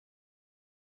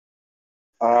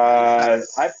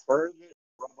I've heard of it,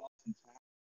 rub off some time,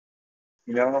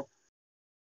 you know.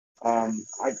 Um,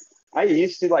 I I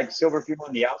used to like silver fume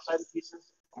on the outside of pieces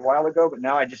a while ago, but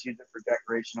now I just use it for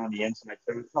decoration on the inside.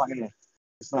 So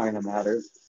it's not gonna matter.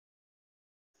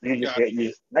 You can just Got get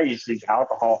use. I used to use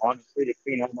alcohol honestly to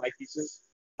clean up my pieces.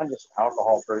 I'm just an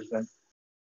alcohol person.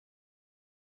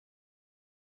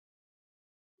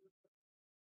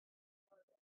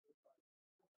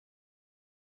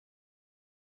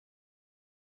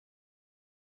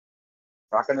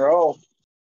 Rock and roll.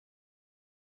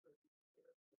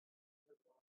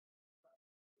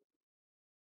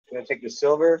 Gonna take the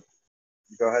silver.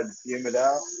 Go ahead and fume it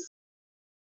out.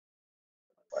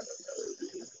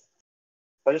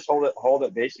 I just hold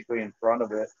it basically in front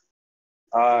of it.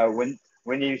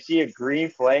 When you see a green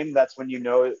flame, that's when you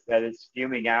know that it's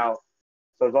fuming out.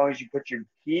 So as long as you put your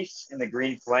piece in the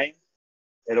green flame,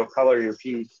 it'll color your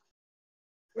piece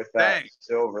with that dang.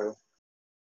 silver.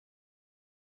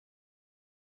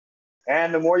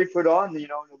 And the more you put on, the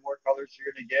more colors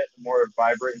you're gonna get, the more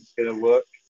vibrant it's gonna look.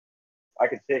 I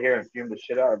could sit here and fume the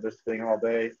shit out of this thing all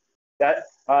day. That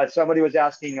somebody was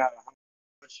asking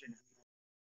much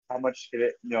how much could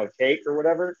it take or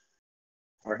whatever,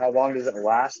 or how long does it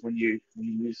last when you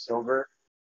use silver?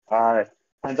 Uh,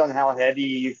 Depends on how heavy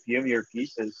you fume your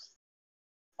pieces.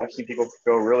 I've seen people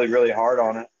go really really hard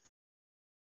on it.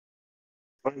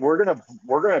 But we're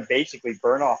gonna basically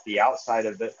burn off the outside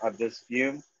of this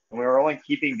fume, and we're only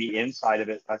keeping the inside of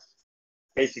it. That's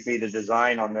basically the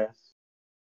design on this.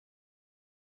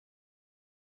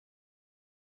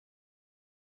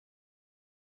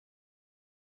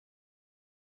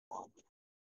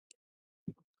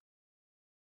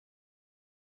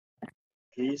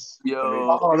 Piece. And we Yo.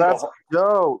 Oh, fumed the that's whole,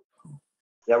 dope.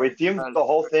 yeah, we fumed the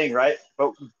whole thing, right?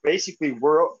 But basically,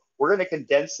 we're gonna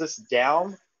condense this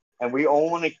down, and we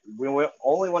only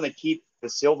want to keep the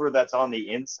silver that's on the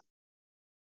inside.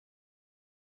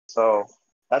 So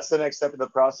that's the next step of the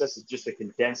process is just to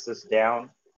condense this down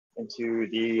into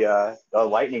the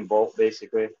lightning bolt,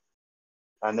 basically.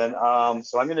 And then,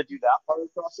 so I'm going to do that part of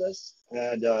the process,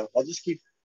 and I'll just keep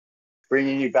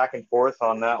bringing you back and forth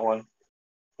on that one.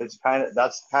 That's kind of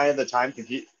the time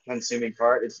consuming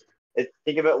part.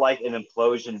 Think of it like an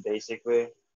implosion, basically.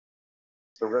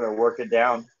 So we're going to work it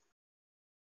down.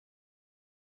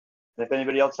 And if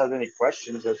anybody else has any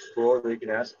questions, that's cool. You can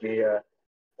ask me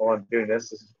while I'm doing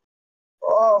this.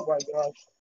 Oh my gosh!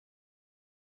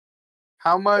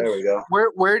 How much? There we go.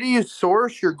 Where do you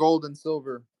source your gold and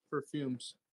silver for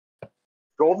fumes?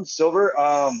 Gold and silver.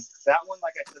 That one,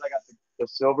 like I said, I got the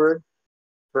silver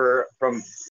from.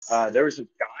 There was a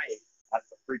guy at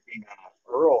the freaking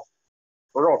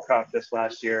Earl Cup this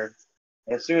last year.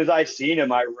 And as soon as I seen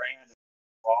him, I ran to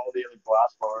all the other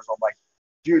glass blowers. I'm like,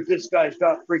 dude, this guy's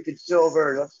got freaking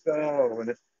silver. Let's go!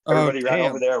 And Oh, everybody ran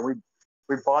over damn. there.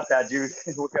 We bought that dude.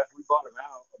 we bought him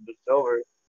out of the silver.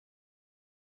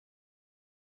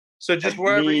 So just And you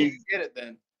wherever you need, can get it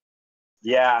then.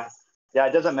 yeah, yeah,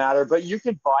 it doesn't matter. But you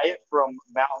can buy it from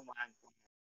Mountain Land.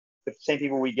 The same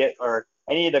people we get, or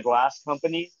any of the glass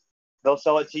companies, they'll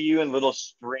sell it to you in little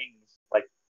strings, like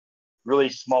really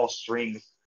small strings.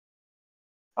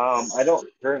 I don't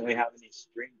currently have any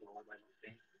string gold, I don't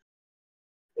think.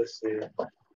 Let's see.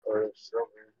 Or silver.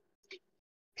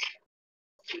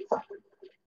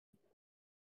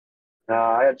 No,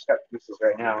 I just got pieces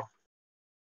right now.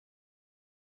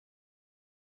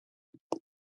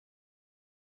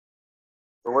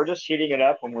 But we're just heating it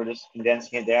up and we're just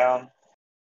condensing it down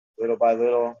little by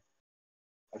little.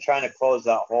 I'm trying to close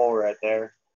that hole right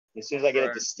there. As soon as I get it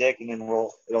Right. to stick, and then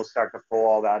it'll start to pull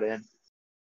all that in.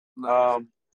 Nice.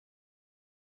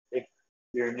 If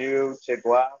you're new to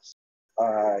glass,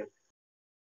 uh,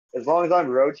 as long as I'm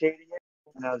rotating it,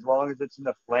 and as long as it's in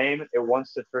the flame, it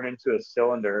wants to turn into a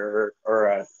cylinder or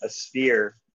a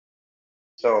sphere.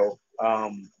 So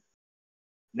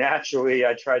naturally,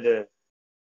 I tried to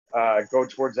go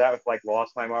towards that with like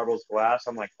Lost My Marbles Glass.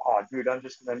 I'm like, oh, dude, I'm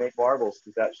just gonna make marbles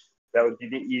because that would be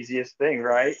the easiest thing,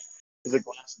 right? Because the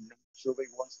glass naturally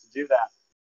wants to do that.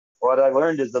 What I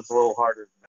learned is that's a little harder.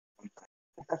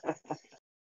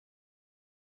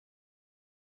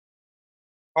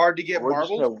 Hard to get We're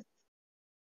just marbles?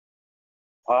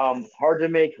 gonna hard to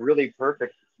make really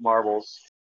perfect marbles.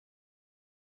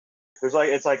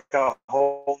 It's like a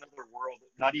whole other world.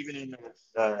 Not even in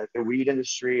the weed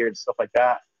industry or stuff like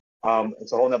that.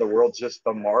 It's a whole other world. Just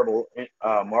the marbles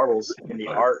in the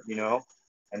art.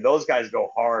 And those guys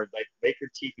go hard. Like they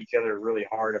critique each other really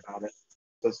hard about it.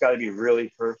 So it's got to be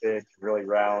really perfect, really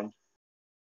round.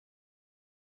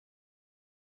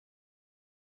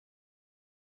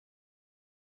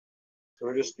 So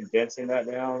we're just condensing that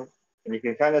down. And you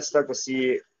can kind of start to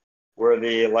see where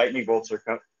the lightning bolts are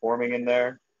forming in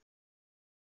there.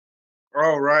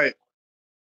 Oh, right.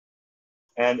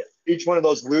 And each one of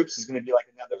those loops is going to be like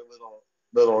another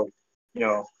little,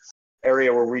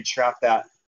 area where we trap that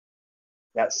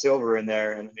silver in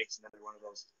there, and it makes another one of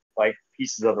those like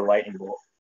pieces of the lightning bolt.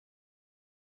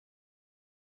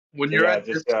 When you're at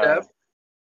this step,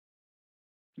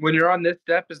 when you're on this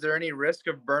step, is there any risk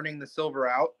of burning the silver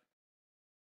out?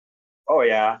 Oh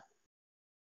yeah.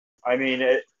 I mean,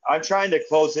 I'm trying to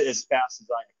close it as fast as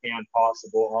I can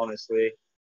possible, honestly,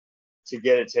 to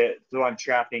get it to. So I'm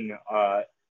trapping.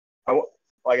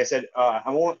 Like I said, I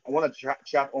want to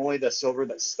trap only the silver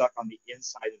that's stuck on the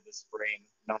inside of this frame,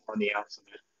 not on the outside.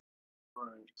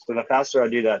 Right. So the faster I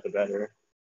do that, the better.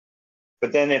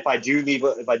 But then if I do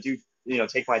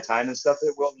take my time and stuff,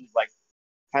 it will need like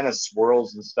kind of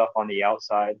swirls and stuff on the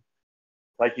outside,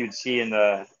 like you'd see in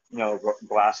the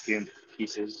glass fume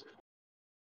pieces.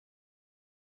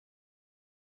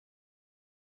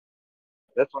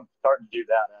 This one's starting to do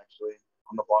that actually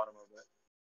on the bottom of it.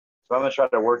 So I'm gonna try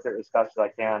to work it as fast as I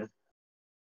can.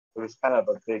 It was kind of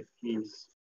a big piece.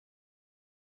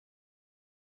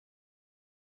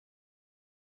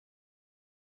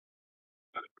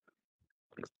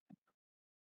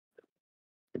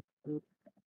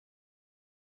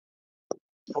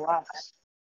 Collapse.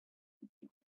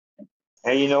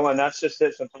 And and that's just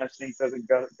it. Sometimes things doesn't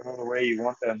go the way you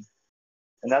want them.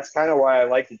 And that's kind of why I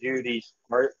like to do these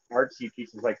artsy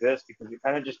pieces like this, because it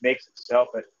kind of just makes itself.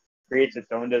 It creates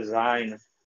its own design,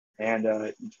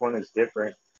 and each one is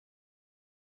different.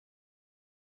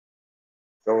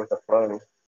 Go with the flow.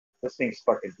 This thing's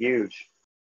fucking huge.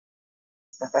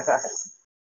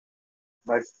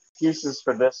 My pieces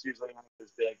for this usually aren't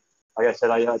as big. Like I said,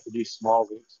 I like to do small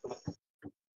loops.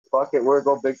 Fuck it, we're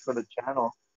go big for the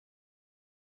channel.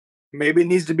 Maybe it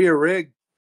needs to be a rig.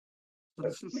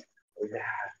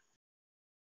 Yeah.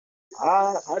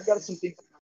 I've got some things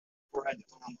where I'm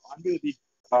going to be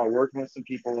working with some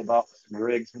people about some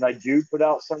rigs. When I do put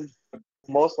out some,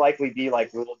 most likely be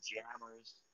like little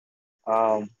jammers,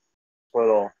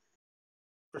 little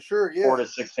For sure, yeah. 4 to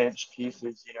 6 inch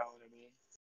pieces. You know what I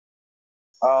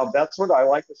mean? That's what I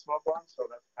like to smoke on, so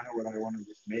that's kind of what I want to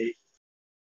just make.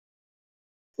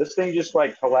 This thing just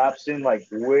like collapsed in like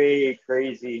way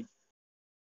crazy.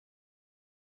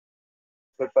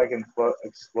 Looks like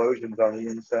explosions on the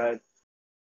inside.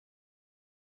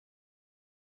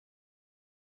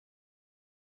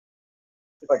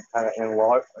 Like kind of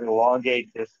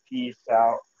elongate this piece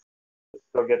out.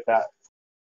 Still get that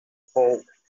full.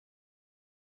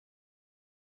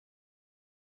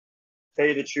 Tell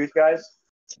you the truth, guys,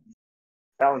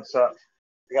 that one sucks.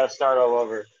 We gotta start all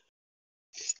over.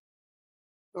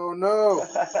 Oh no.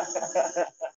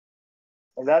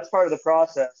 And that's part of the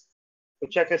process.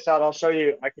 But check this out. I'll show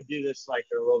you. I can do this like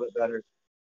a little bit better,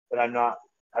 but I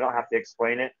don't have to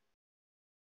explain it.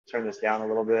 Turn this down a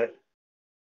little bit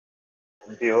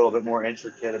and be a little bit more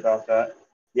intricate about that.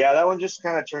 Yeah, that one just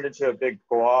kind of turned into a big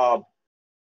blob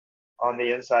on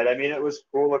the inside. I mean, it was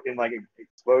cool looking like an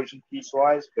explosion piece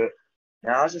wise, but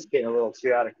now it's just getting a little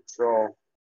too out of control.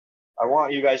 I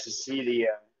want you guys to see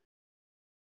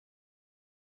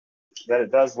that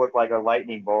it does look like a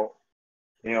lightning bolt.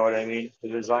 You know what I mean? The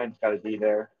design's got to be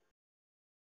there.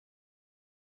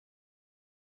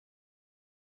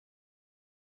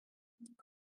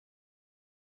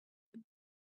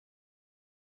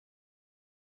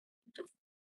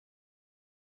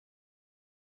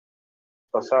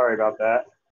 So sorry about that.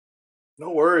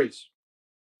 No worries.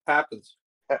 Happens.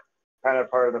 Kind of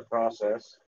part of the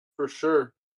process. For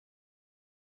sure.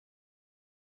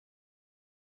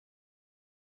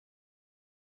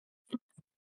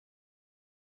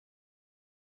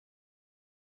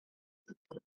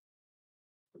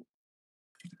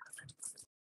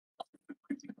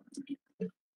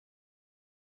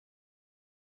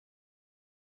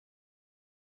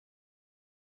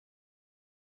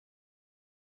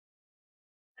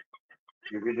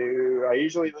 I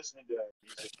usually listen to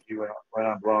music when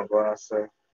I'm blowing glass, so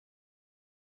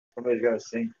somebody's got to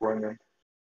sing for me.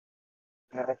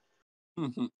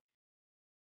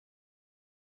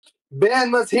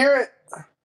 Ben, let's hear it.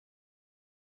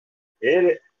 Hit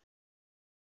it.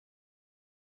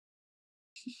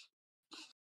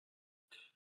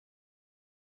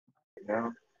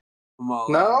 No. I'm all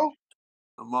No? out.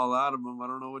 I'm all out of them. I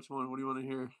don't know which one. What do you want to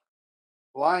hear?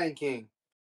 Lion King.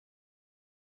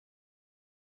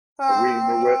 The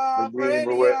light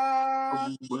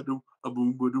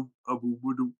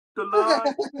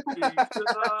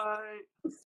tonight.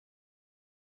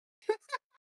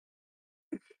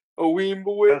 A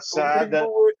weemble. It's sad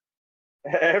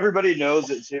Everybody knows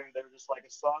it too. They're just like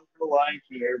a song for the Lion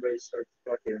King. Everybody starts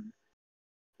fucking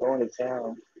going to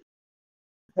town.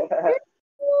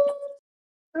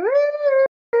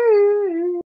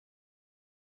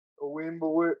 A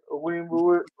wimble it, a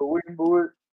wimble it, a wimble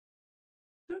it.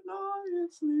 Tonight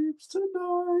it sleeps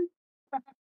tonight. I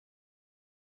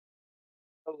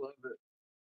love it.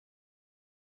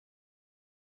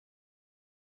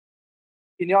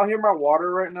 Can y'all hear my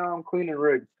water right now? I'm cleaning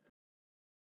rigs.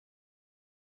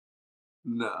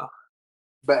 No.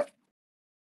 Bet.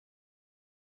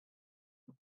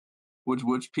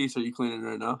 Which piece are you cleaning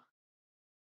right now?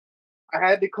 I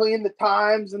had to clean the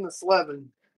Times and the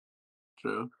Slevin.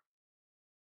 True.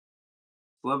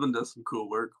 Levin does some cool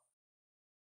work.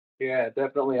 Yeah,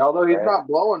 definitely. Although he's not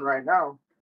blowing right now.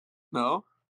 No?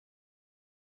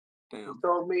 He Damn.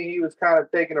 told me he was kind of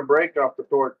taking a break off the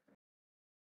torch.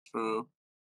 True.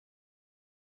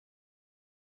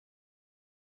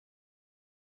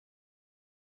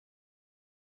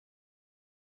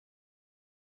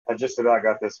 I just about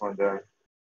got this one done.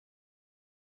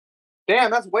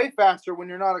 Damn, that's way faster when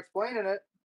you're not explaining it.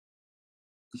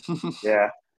 Yeah.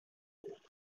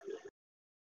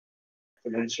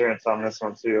 Some insurance on this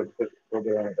one too. Put a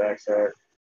little bit on the backside.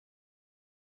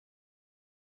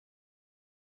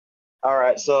 All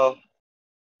right, so a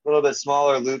little bit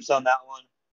smaller loops on that one.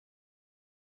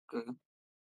 Okay.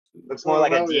 Looks more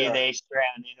like a yeah. DNA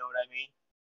strand. You know what I mean?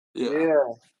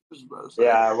 Yeah.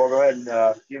 Yeah. We'll go ahead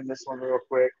and fume this one real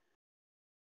quick,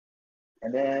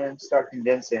 and then start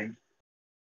condensing.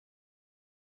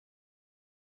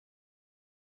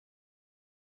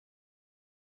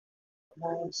 Come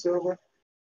on, silver.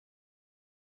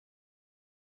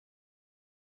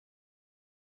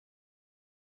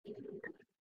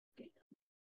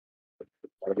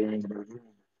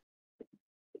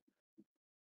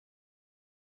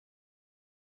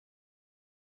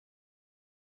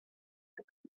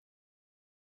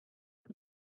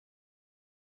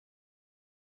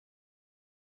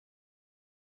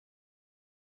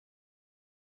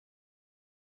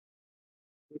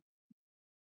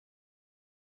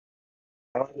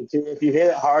 If you hit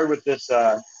it hard with this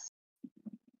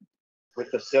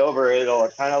with the silver, it'll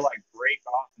kind of like break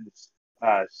off into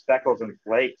speckles and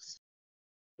flakes.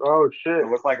 Oh, shit. It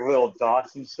look like little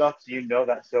dots and stuff, so you know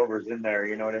that silver's in there.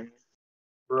 You know what I mean?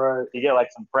 Right. You get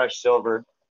like some fresh silver.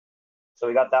 So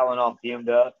we got that one all fumed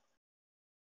up.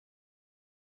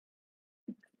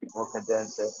 We'll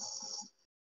condense it.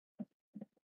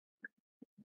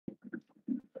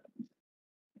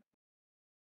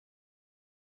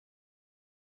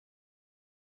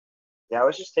 Yeah, it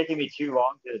was just taking me too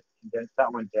long to condense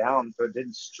that one down, so it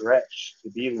didn't stretch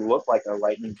to look like a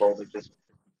lightning bolt. It just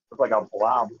looked like a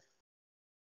blob.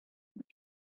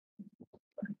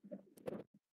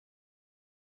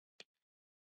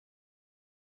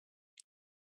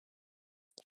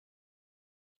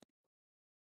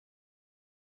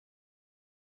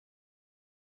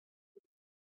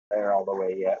 There all the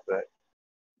way yet, but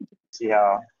see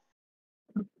how.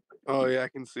 Oh yeah, I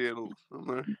can see it on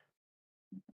there.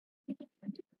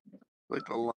 Like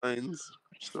the lines.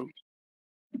 So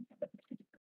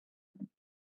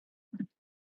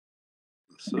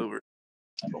silver.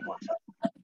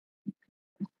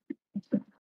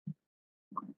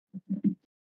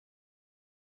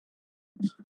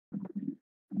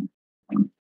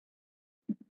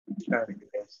 Trying to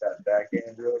condense that back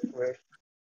end real quick.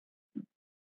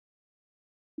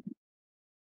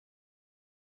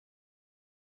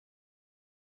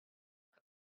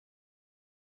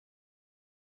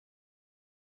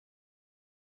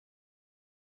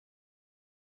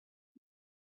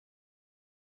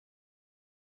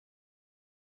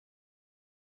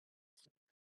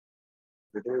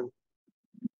 Do.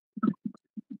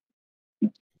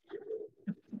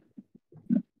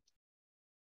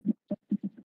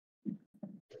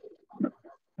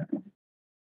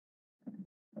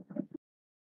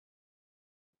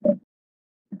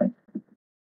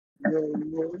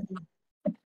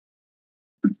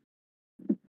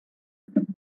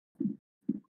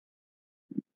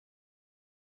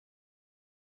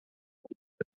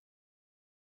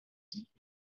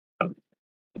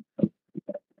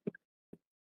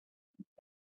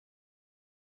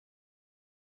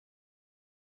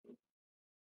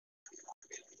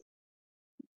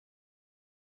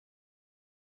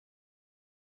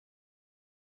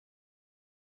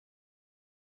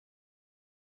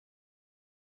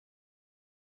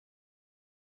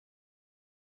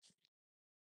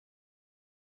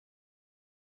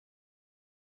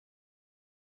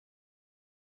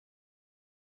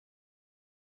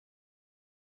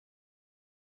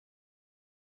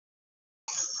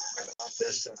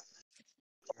 This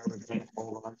rubber band to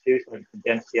hold on to so it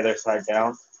condense the other side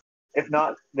down. If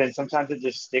not, then sometimes it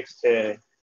just sticks to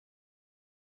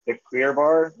the clear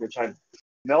bar, which I've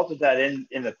melted that in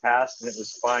the past and it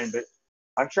was fine. But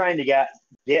I'm trying to get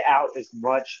out as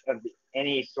much of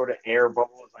any sort of air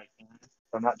bubble as I can.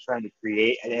 So I'm not trying to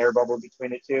create an air bubble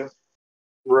between the two.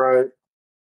 Right.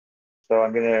 So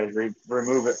I'm gonna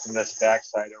remove it from this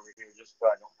backside over here, just so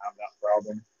I don't have that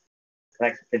problem. And I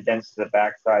can condense the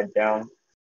backside down.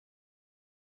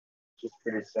 Just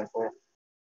pretty simple.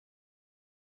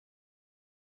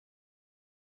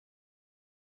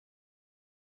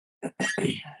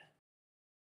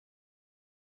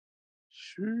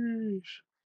 Sheesh.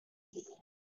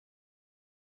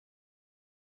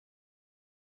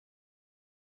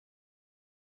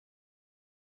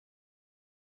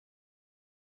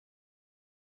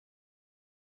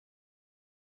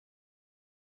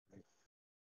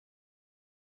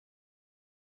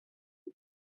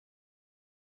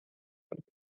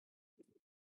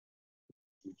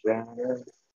 Pajamas.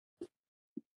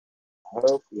 I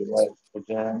hope you like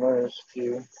pajamas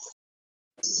too.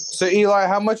 So Eli,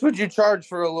 how much would you charge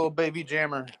for a little baby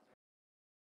jammer?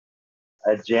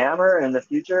 A jammer in the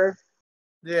future?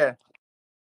 Yeah.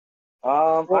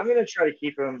 I'm gonna try to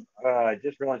keep them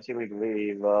just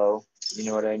relatively low. You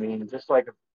know what I mean? Just like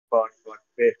a buck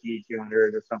 50,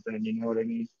 200 or something. You know what I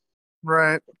mean?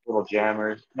 Right. Little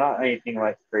jammers, not anything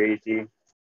like crazy.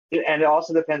 And it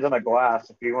also depends on the glass.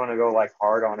 If you want to go like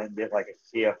hard on it and get like a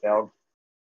CFL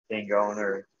thing going,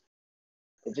 or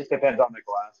it just depends on the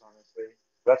glass, honestly.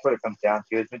 That's what it comes down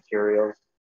to. Is materials.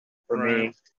 For Right.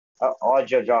 me, all I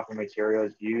judge off of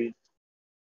materials used.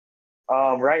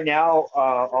 Right now,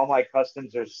 all my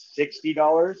customs are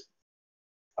 $60.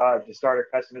 To start a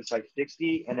custom, it's like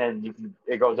 60, and then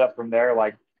it goes up from there.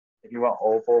 Like if you want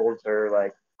opals or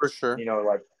like For sure.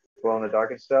 like glow in the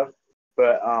dark and stuff.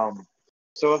 But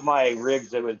so with my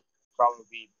rigs, it would probably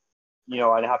be,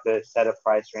 I'd have to set a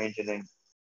price range and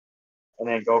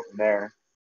then go from there.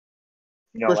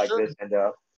 For Like sure. this and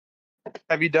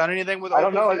Have you done anything with I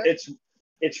don't opals know. yet?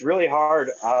 It's really hard.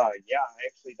 Yeah,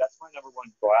 actually, that's my number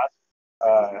one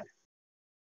glass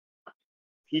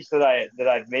piece that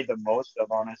I've made the most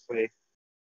of. Honestly,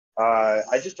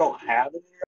 I just don't have it,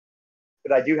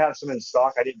 but I do have some in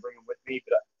stock. I didn't bring them with me,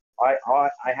 but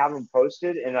I have them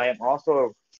posted, and I am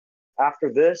also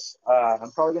after this.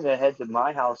 I'm probably going to head to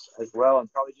my house as well, and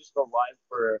probably just go live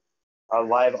for a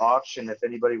live auction if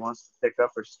anybody wants to pick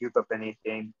up or scoop up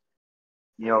anything,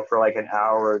 for like an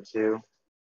hour or two.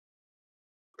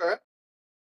 Okay.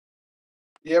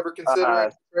 Do you ever consider Uh,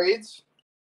 any trades?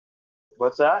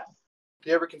 what's that? Do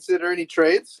you ever consider any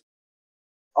trades?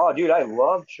 Oh, dude, I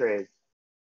love trades.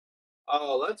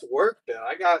 Oh, let's work then.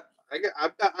 I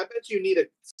bet you need a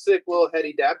sick little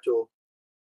heady dab tool.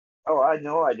 Oh, I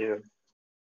know I do.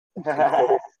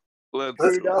 go. Let's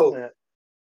Let's Who go. doesn't?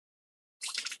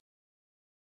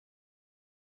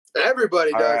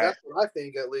 Everybody All does. right. That's what I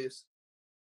think, at least.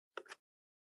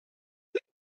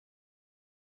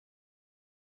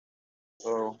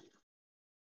 So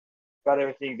got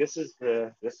everything. This is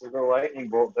the lightning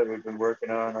bolt that we've been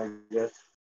working on, I guess.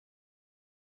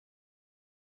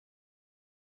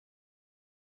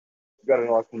 Got it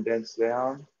all condensed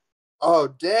down. Oh,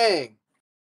 dang.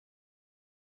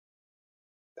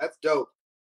 That's dope.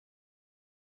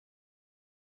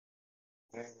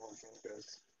 That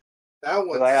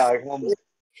one's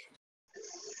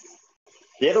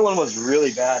The other one was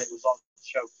really bad. It was all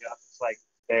choked up. It's like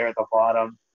there at the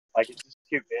bottom. Like it's just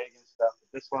too big and stuff. But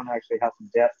this one actually has some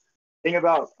depth. Thing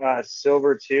about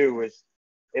silver too is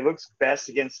it looks best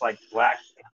against like black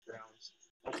backgrounds.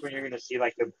 That's when you're gonna see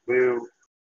like the blue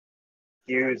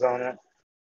hues on it.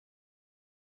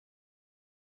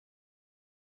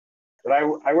 But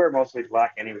I wear mostly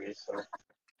black anyways, so.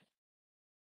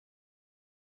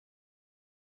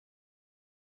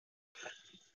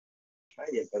 Try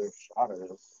to get a better shot of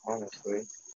this, honestly.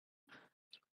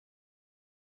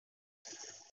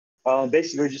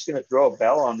 Basically, we're just gonna throw a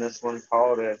bell on this one,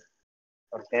 call it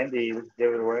a candy,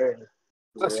 give it away.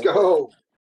 Let's go.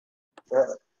 Yeah.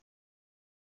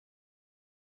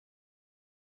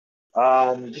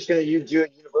 Just gonna do a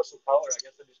universal color. I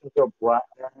guess I'm just gonna throw black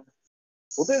down.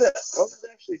 We'll do that. Oh, let's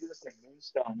actually do this like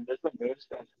moonstone. There's some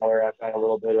moonstone color I've got a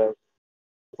little bit of.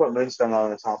 Put moonstone on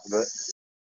the top of it.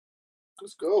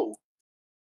 Let's go.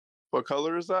 What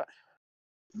color is that?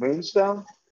 Moonstone?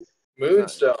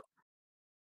 Moonstone.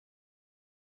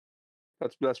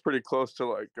 That's pretty close to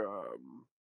like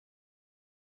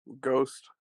ghost.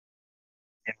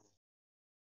 Yeah.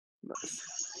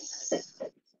 Nice.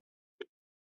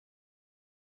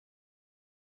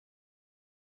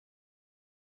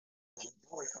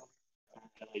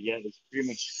 yeah, it's pretty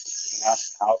much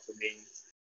asked out for me.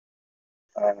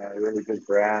 Really good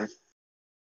brand.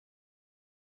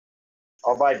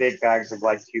 I'll buy big bags of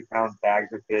like 2 pound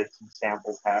bags of bits and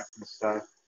sample packs and stuff.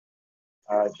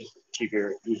 Just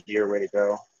cheaper, easier way to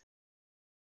go.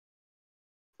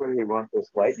 Where do you want this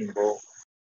lightning bolt?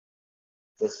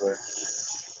 This way.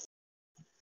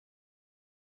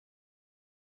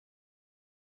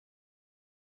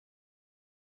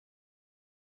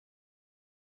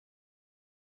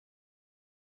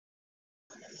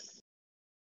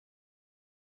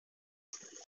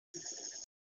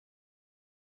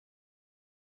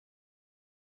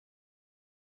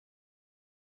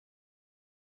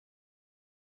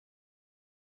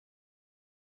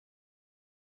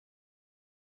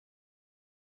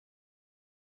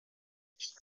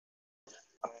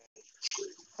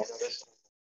 I noticed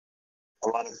a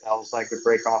lot of bells like could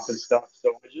break off and stuff,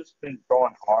 so I've just been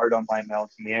going hard on my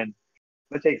melting in. I'm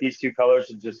gonna take these two colors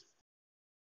and just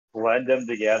blend them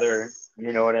together.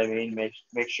 You know what I mean?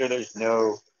 Make sure there's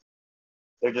no.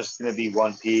 They're just gonna be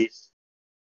one piece.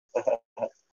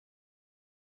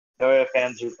 No ifs,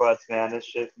 ands, or buts, man. This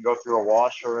shit can go through a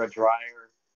wash or a dryer.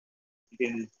 You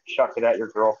can chuck it at your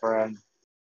girlfriend.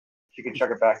 She can chuck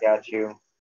it back at you.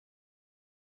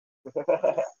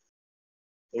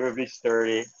 It would be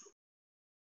sturdy.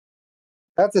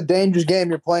 That's a dangerous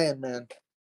game you're playing, man.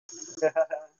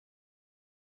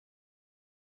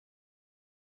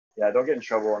 Yeah, don't get in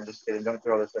trouble. I'm just kidding. Don't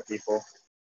throw this at people.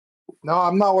 No,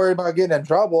 I'm not worried about getting in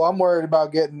trouble. I'm worried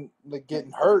about getting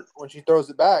hurt when she throws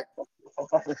it back.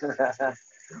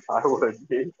 I would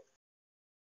be.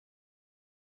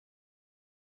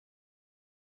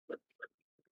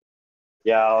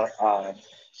 Yeah, I'll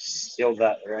seal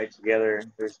that right together.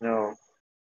 There's no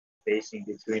spacing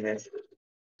between it.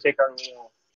 Take our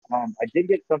little. I did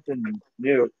get something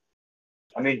new.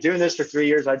 I mean, doing this for 3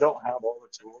 years, I don't have all the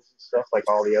tools and stuff like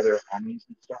all the other homies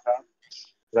and stuff have.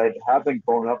 But I have been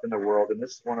growing up in the world, and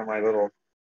this is one of my little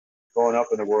growing up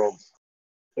in the world.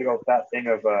 Big old fat thing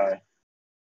of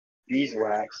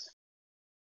beeswax.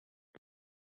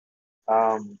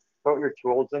 Put your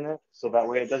tools in it so that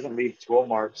way it doesn't leave tool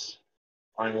marks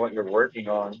on what you're working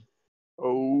on.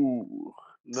 Oh,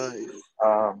 nice.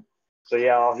 So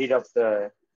yeah, I'll heat up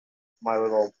my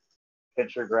little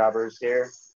pincher grabbers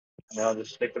here, and I'll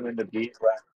just stick them in the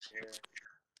beeswax here and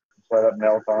let it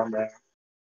melt on there.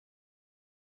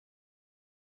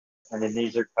 And then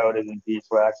these are coated in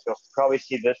beeswax. You'll probably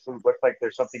see this one look like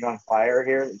there's something on fire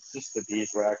here. It's just the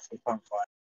beeswax. It's on fire.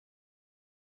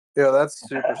 Yeah, that's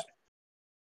super.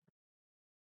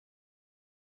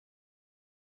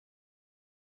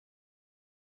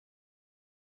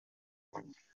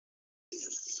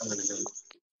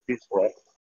 Beeswax.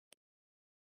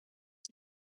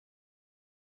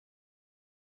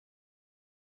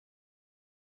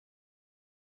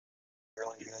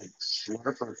 Really good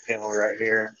slurper pill right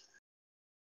here.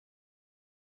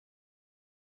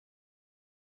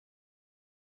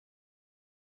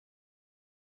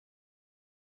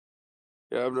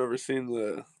 Yeah, I've never seen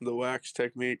the wax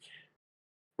technique.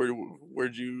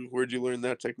 Where'd you learn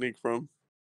that technique from?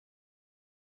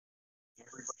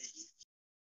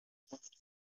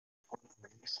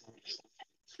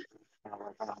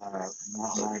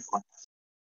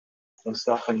 And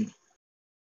stuff, and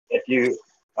if you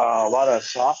a lot of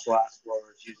soft glass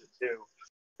blowers use it too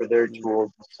for their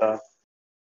tools and stuff.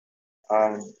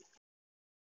 I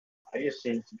just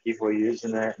seen some people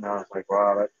using it, and I was like,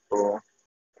 wow, that's cool.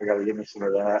 I gotta give me some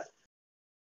of that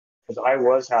because I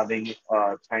was having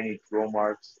tiny tool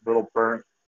marks, little burnt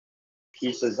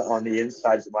pieces on the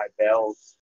insides of my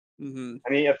bells. Mm-hmm. I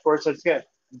mean, of course, it's good.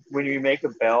 When you make a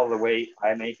bell the way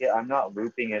I make it, I'm not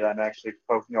looping it. I'm actually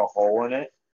poking a hole in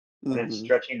it and then Mm-hmm.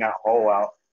 stretching that hole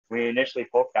out. When you initially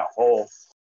poke that hole,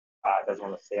 it doesn't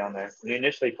want to stay on there. When you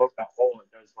initially poke that hole, it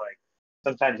does like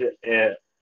sometimes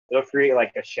it'll create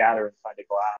like a shatter inside the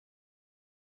glass.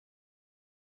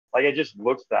 Like it just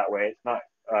looks that way. It's not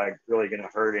really gonna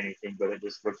hurt anything, but it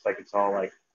just looks like it's all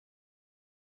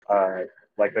uh,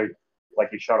 like a like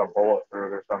you shot a bullet through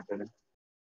it or something.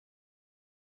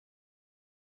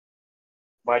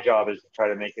 My job is to try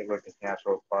to make it look as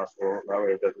natural as possible. That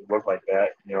way it doesn't look like that.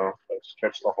 You know, like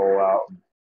stretch the hole out and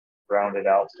round it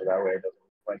out so that way it doesn't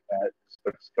look like that. It just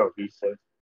looks cohesive.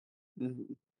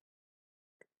 Mm-hmm.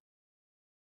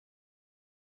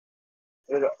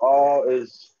 It all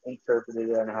is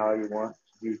interpreted on how you want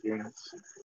to do things.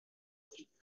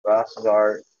 Glass is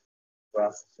art,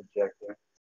 glass is subjective.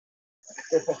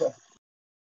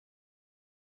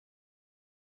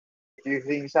 Do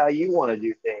things how you want to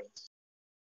do things.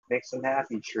 Make some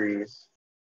happy trees.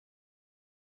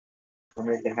 We're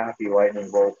making happy lightning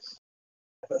bolts.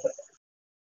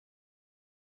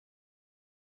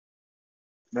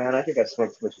 Man, I think I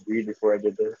smoked too much weed before I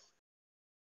did this.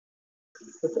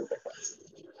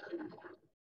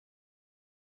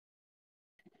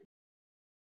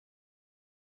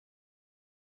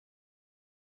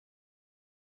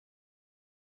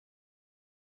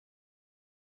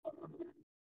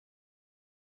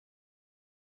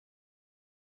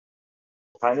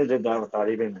 Kind of did that without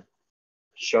even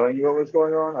showing you what was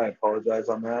going on. I apologize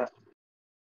on that.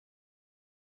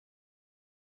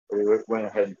 We went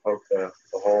ahead and poked the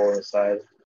hole in the side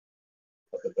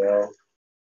of the bell.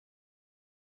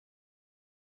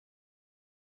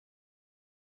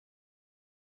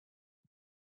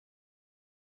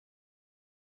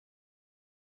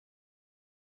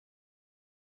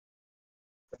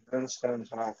 And stones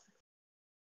off.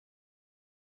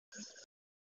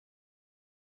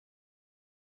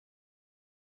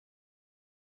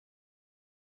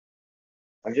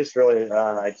 I'm just really,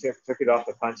 I took it off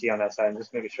the punchy on that side. I'm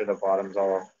just making sure the bottom's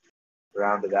all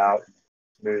rounded out,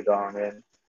 smoothed on in.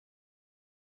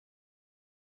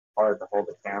 Hard to hold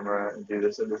the camera and do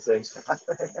this at the same time.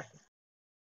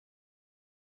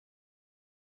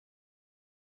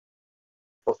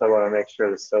 Also, I want to make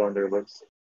sure the cylinder looks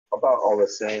about all the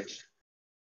same.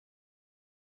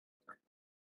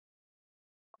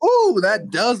 Oh, that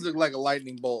does look like a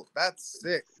lightning bolt. That's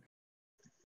sick.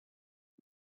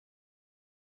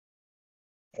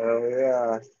 Oh,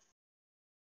 yeah.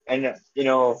 And, you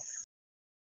know,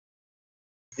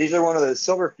 these are one of the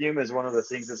silver fume is one of the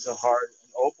things that's so hard.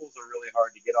 And opals are really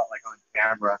hard to get on, like on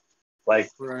camera. Like,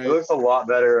 Right. it looks a lot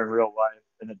better in real life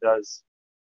than it does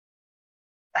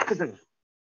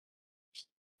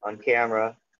on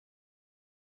camera.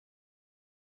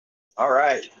 All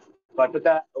right. So I put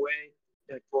that away.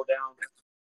 Gonna cool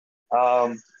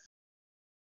down.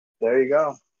 There you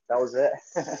go. That was it.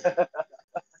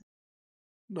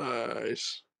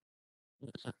 Nice.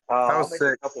 I'll was make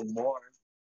sick. a couple more.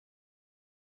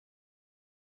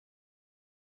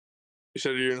 You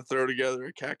said you're gonna throw together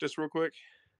a cactus real quick?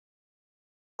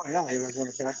 Oh yeah, you guys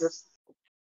want to cactus?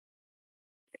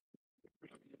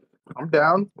 I'm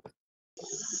down.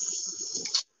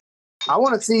 I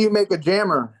want to see you make a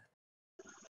jammer.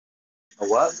 A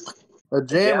what? A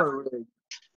jammer rig.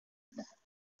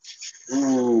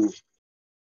 Ooh.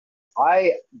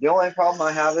 The only problem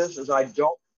I have is I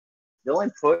don't. The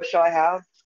only push I have.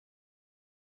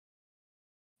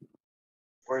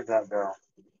 Where's that barrel?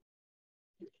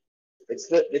 It's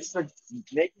the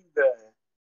making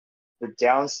the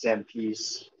down stem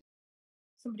piece.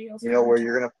 Somebody else. You know where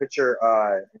you're gonna put your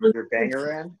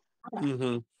banger in.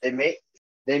 Mm-hmm.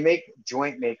 They make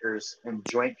joint makers and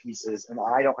joint pieces, and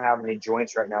I don't have any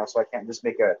joints right now, so I can't just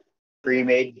make a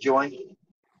pre-made joint.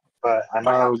 But I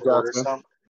might have to order some.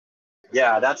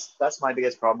 Yeah, that's my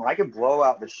biggest problem. I can blow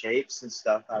out the shapes and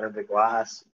stuff out of the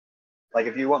glass. Like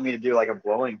if you want me to do like a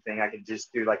blowing thing, I could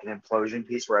just do like an implosion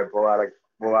piece where I blow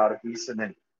out a piece and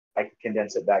then I can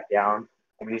condense it back down.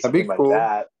 I can do That'd be something like cool.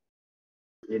 that.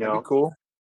 You That'd be know, cool.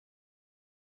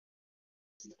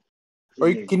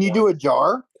 Or can you do a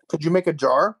jar? Could you make a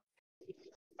jar?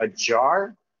 A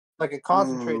jar? Like a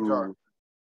concentrate jar.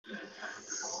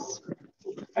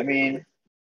 I mean,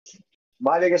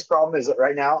 my biggest problem is that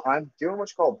right now I'm doing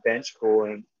what's called bench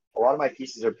cooling. A lot of my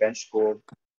pieces are bench cooled.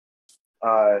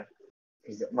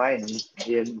 Mine, the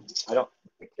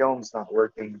kiln's not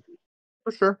working.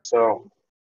 For sure. So,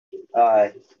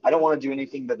 I don't want to do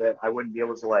anything that I wouldn't be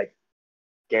able to like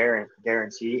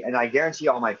guarantee. And I guarantee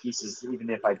all my pieces, even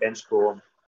if I bench cool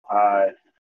them.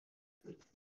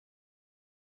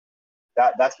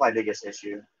 That's my biggest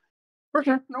issue. For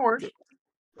sure. No worries.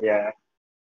 Yeah.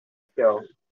 So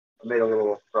I made a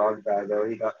little frog guy though.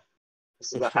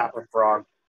 This is a half a frog.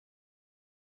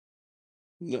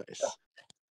 Nice.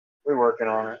 We're working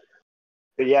on it.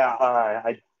 But yeah,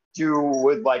 I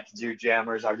would like to do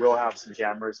jammers. I will have some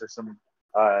jammers or some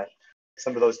of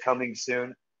those coming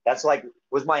soon. That's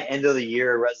was my end of the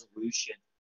year resolution.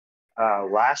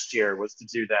 Last year was to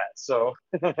do that. So,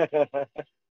 but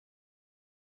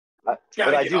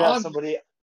I do have somebody.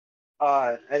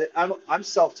 And I'm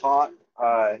self-taught.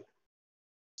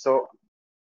 So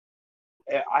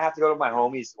I have to go to my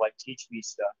homies to like teach me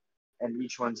stuff, and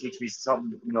each one teach me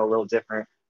something a little different.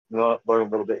 Learn a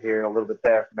little bit here, a little bit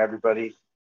there from everybody.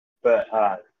 But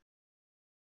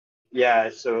yeah,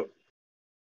 so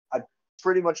I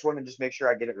pretty much want to just make sure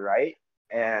I get it right,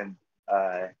 and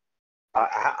I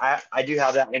do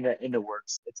have that in the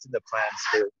works. It's in the plans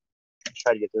to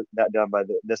try to get that done by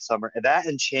this summer, and that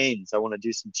and chains. I want to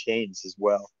do some chains as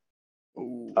well.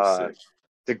 Ooh,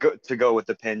 To go with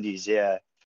the pendies, yeah.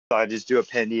 So I just do a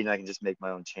pendy, and I can just make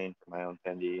my own chain for my own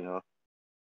pendy,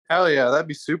 Hell yeah, that'd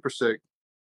be super sick.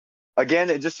 Again,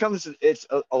 it just comes. It's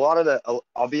a lot of the.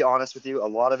 I'll be honest with you. A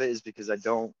lot of it is because I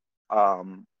don't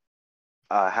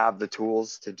have the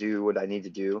tools to do what I need to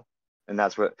do, and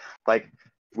that's what like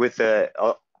with the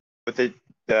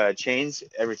chains.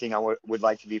 Everything I would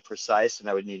like to be precise, and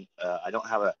I would need. I don't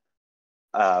have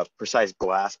a precise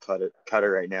glass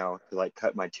cutter right now to like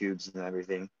cut my tubes and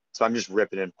everything. So I'm just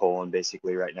ripping and pulling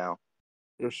basically right now.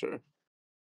 For sure.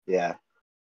 Yeah.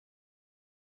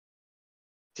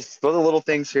 Just the little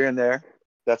things here and there.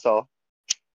 That's all.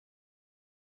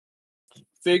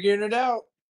 Figuring it out,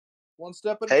 one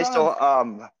step at a Hey, time.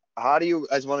 so how do you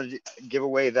guys want to give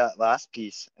away that last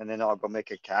piece, and then I'll go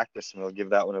make a cactus and we'll give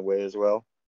that one away as well.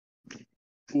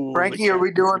 Ooh, Frankie, are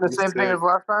we doing the cactus would same be thing sick. as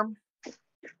last time?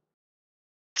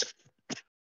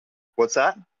 What's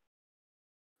that?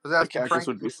 I was asking cactus Frankie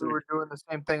would be if we sick. were doing the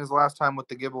same thing as last time with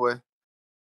the giveaway.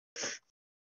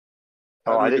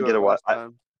 How Oh, did I we didn't do get it a what? last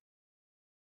time?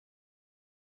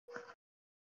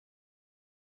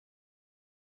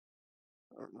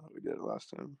 I don't know how we did it last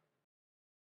time.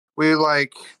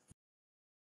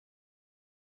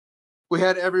 We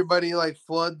had everybody like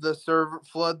flood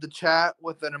the chat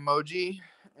with an emoji,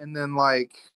 and then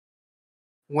like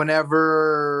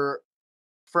whenever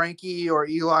Frankie or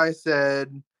Eli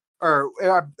said, or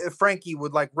Frankie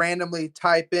would like randomly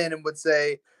type in and would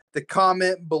say the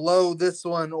comment below this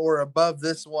one or above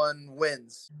this one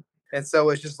wins, and so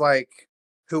it's just like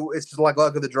it's just like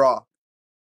luck of the draw.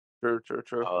 True.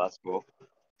 Oh, that's cool.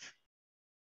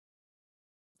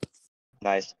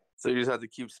 Nice. So you just have to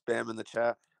keep spamming the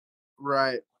chat.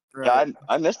 Right. Yeah,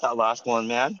 I missed that last one,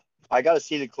 man. I got to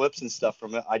see the clips and stuff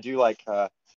from it. I do like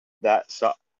that.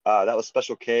 So that was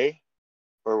Special K,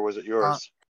 or was it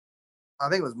yours? I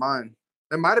think it was mine.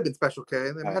 It might have been Special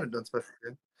K. They might Right. have done Special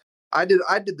K. I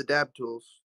did the dab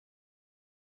tools.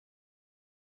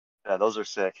 Yeah, those are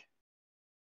sick.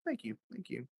 Thank you.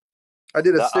 I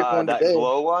did a sick one That today.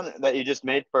 glow one that you just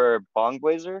made for Bong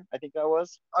Blazer, I think that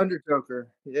was. Undertoker.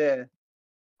 Yeah.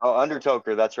 Oh,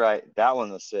 Undertoker, that's right. That one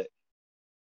was sick.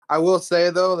 I will say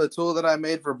though, the tool that I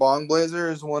made for Bong Blazer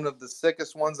is one of the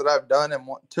sickest ones that I've done, and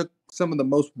took some of the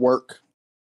most work.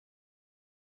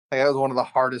 Like, that was one of the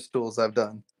hardest tools I've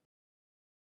done.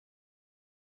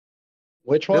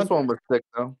 Which one? This one was sick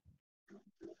though.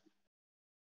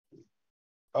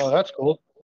 Oh, that's cool.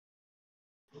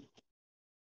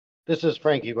 This is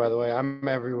Frankie, by the way. I'm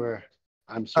everywhere.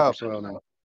 I'm super soil now.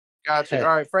 Gotcha.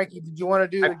 All right, Frankie, did you want to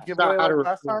do the giveaway like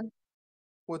last time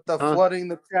with the flooding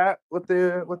the chat with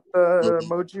the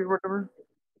emoji or whatever?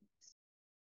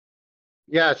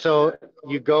 Yeah. So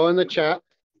you go in the chat,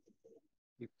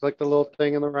 you click the little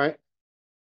thing on the right,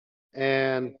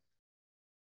 and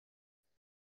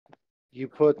you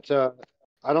put. I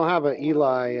don't have an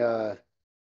Eli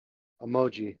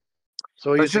emoji,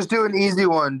 so Let's just do an easy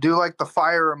one. Do like the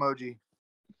fire emoji.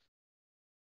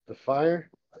 The fire.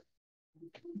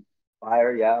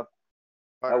 Fire, yeah.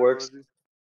 Fire That works. emoji.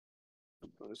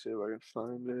 Let me see if I can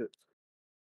find it.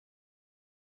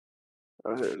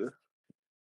 Oh, here it is.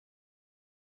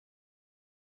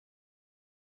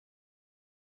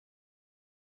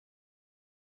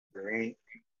 Great.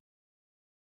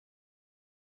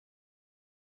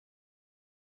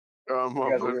 I'm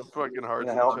You guys putting are fucking hearts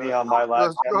gonna in help the me chat. on my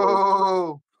last Let's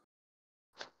go.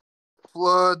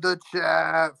 Flood the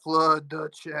chat. Flood the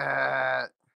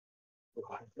chat.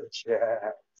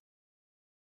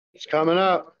 It's coming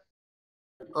up.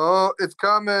 Oh, it's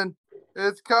coming.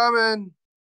 It's coming.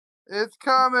 It's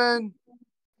coming.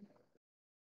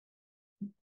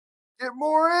 Get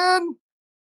more in.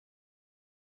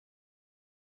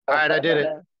 All right, I did it.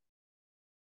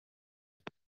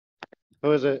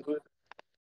 Who is it?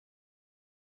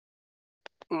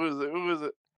 Who is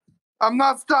it? I'm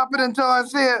not stopping until I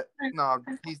see it. No,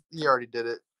 he already did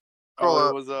it. Scroll Oh,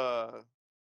 up. it was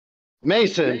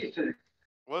Mason.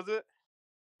 Was it?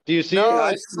 Do you see No,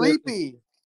 it? it's Sleepy.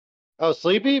 Oh,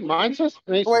 Sleepy? Mine says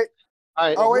Mason. Wait. All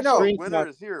right. Oh, wait, no. Winner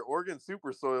is here. Oregon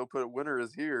Super Soil put winner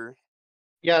is here.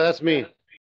 Yeah, that's me.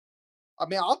 I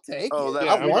mean, I'll take Oh, it. that's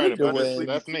I I'm wanted right to above it. win,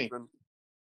 That's me.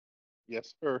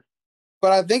 Yes, sir.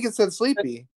 but I think it said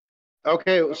Sleepy.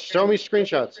 Okay, show me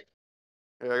screenshots.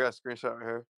 Yeah, I got a screenshot right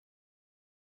here.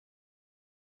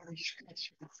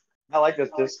 I like this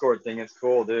Discord thing. It's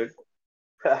cool, dude.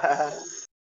 I'm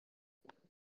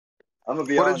gonna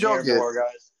be What on did y'all here get? more,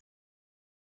 guys.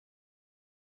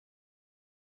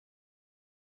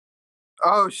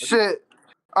 Oh shit!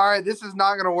 All right, this is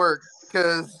not gonna work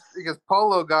because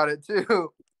Polo got it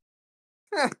too.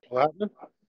 What happened?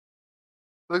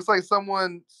 Looks like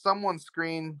someone's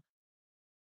screen.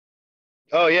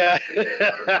 Oh yeah.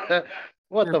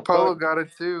 What the Polo fuck? got it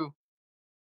too.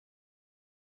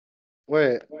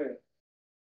 Wait.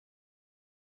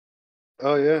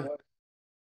 Oh yeah.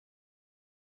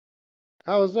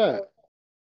 How was that?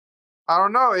 I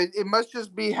don't know. It must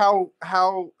just be how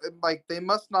like they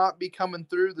must not be coming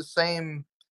through the same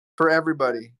for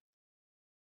everybody.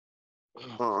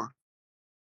 Huh.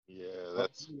 Yeah,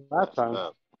 that's That time.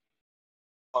 up.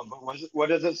 But what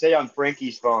does it say on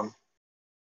Frankie's phone?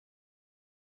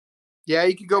 Yeah,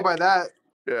 you could go by that.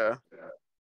 Yeah.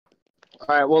 All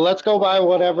right. Well, let's go by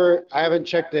whatever. I haven't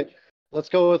checked it. Let's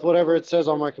go with whatever it says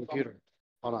on my computer.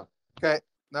 Hold on. Okay,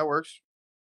 that works.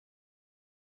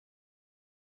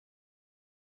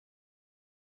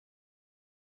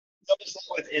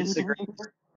 With Instagram,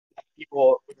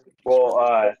 people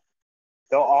will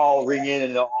they'll all ring in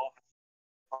and they'll all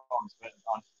have phones, but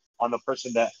on the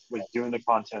person that was doing the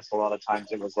contest, a lot of times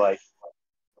it was like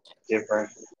different.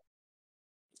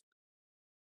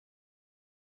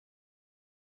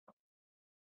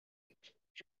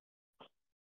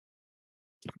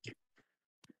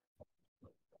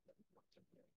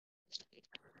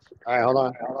 All right. Hold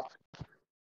on.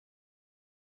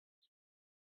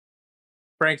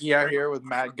 Frankie out here with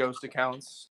mad ghost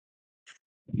accounts.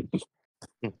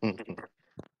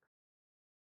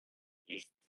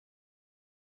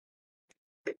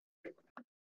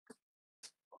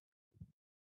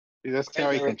 See, that's how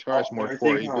he can charge more for.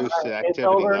 Everything, He boosts the It's activity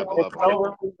over. level It's of them.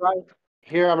 over. Right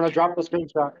here, I'm gonna drop the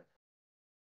screenshot.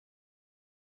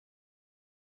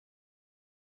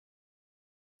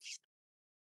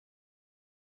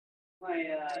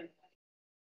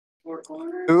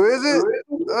 Who is it?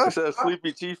 It's that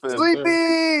Sleepy Chief fan.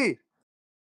 Sleepy.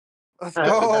 Let's That's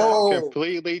a go.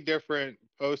 completely different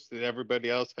post that everybody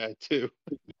else had too.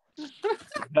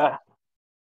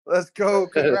 Let's go.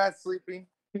 Congrats, Sleepy.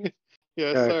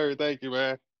 Yes, Okay. sir. Thank you,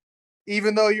 man.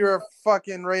 Even though you're a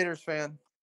fucking Raiders fan.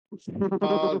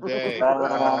 All day,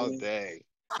 all day.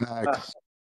 Facts.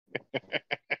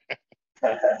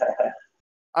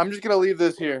 I'm just gonna leave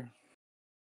this here.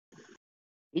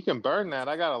 You can burn that.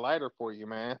 I got a lighter for you,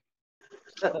 man.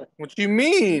 What you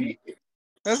mean?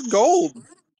 That's gold.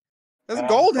 That's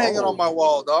gold hanging on my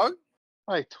wall, dog.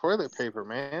 Like toilet paper,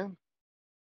 man.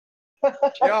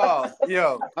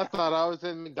 Yo. I thought I was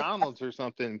in McDonald's or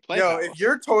something. Yo, Playhouse. if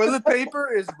your toilet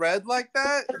paper is red like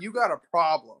that, you got a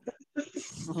problem.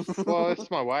 Well, it's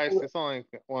my wife's. It's only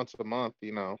once a month,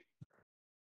 you know.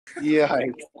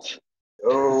 Yikes.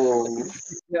 Oh,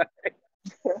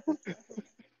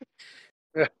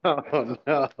 Oh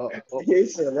no.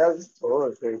 Jason, that was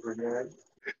toilet paper,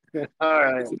 man. All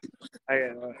right.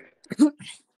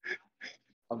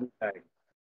 I'll be back.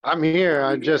 I'm here.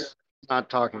 I'm just not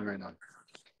talking right now.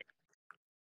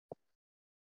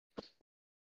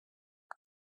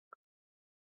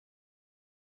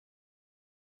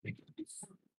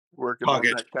 Working on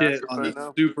Talking that shit cactus on right the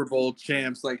now. Super Bowl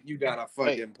champs, like you got a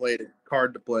fucking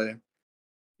card to play.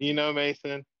 You know,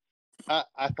 Mason, I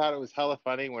thought it was hella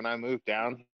funny when I moved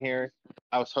down here.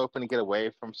 I was hoping to get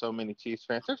away from so many Chiefs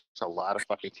fans. There's a lot of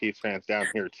fucking Chiefs fans down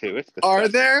here too. It's Are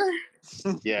disgusting.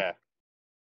 there? Yeah.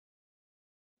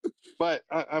 But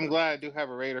I'm glad I do have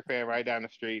a Raider fan right down the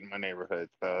street in my neighborhood,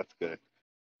 so that's good.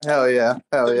 Hell yeah.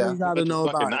 Hell Thing yeah. you gotta Bunch of know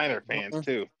fucking about Niner fans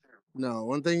too. No,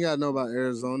 one thing you gotta know about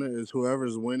Arizona is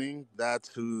whoever's winning, that's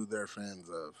who they're fans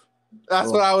of. That's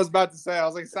what I was about to say. I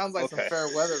was like, sounds like some Okay. fair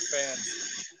weather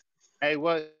fans. Hey,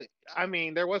 I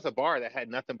mean, there was a bar that had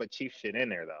nothing but Chief shit in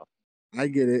there, though. I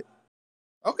get it.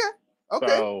 Okay.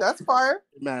 So- That's fire.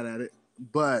 Mad at it.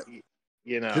 But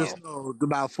You know. just know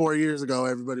about 4 years ago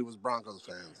everybody was Broncos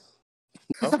fans.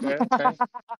 Okay.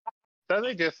 So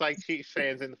they just like Chiefs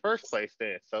fans in the first place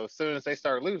then. So as soon as they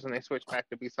start losing, they switch back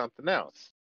to be something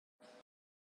else.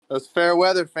 Those fair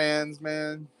weather fans,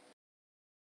 man.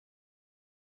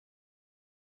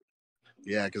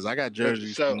 Yeah, because I got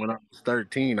jerseys So- from when I was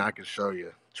 13. I can show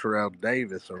you. Terrell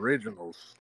Davis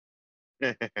originals.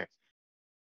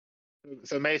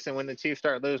 So Mason, when the Chiefs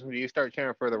start losing, do you start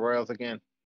cheering for the Royals again?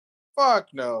 Fuck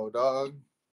no, dog.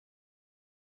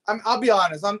 I'll be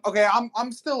honest.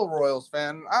 I'm still a Royals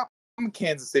fan. I'm a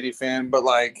Kansas City fan, but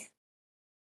like,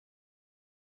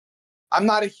 I'm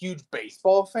not a huge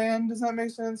baseball fan. Does that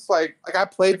make sense? Like I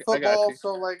played I got football, you.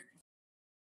 so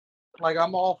like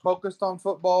I'm all focused on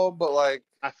football. But like,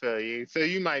 I feel you. So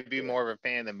you might be more of a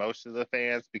fan than most of the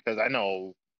fans because I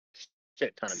know a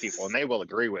shit ton of people and they will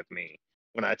agree with me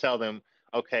when I tell them,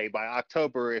 okay, by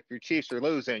October, if your Chiefs are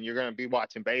losing, you're going to be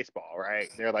watching baseball, right?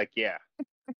 They're like, yeah.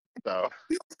 So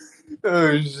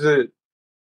oh shit.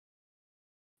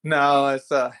 No, it's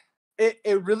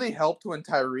it really helped when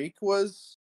Tyreek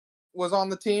was on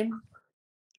the team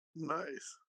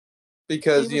Nice.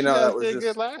 because you you know guys that was did just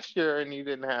good last year and you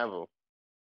didn't have them.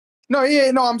 No,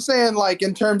 yeah, no, I'm saying like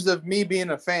in terms of me being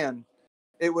a fan,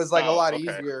 it was like a lot okay,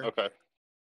 easier okay.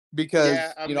 because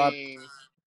Yeah, I mean,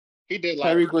 he did light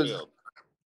up Tyreek the was. field.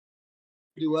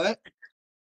 Do what?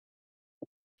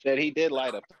 Said he did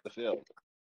light up the field.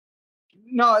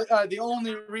 No, the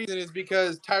only reason is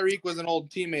because Tyreek was an old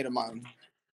teammate of mine.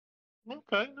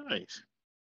 Okay, nice.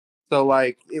 So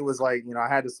like it was like, I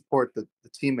had to support the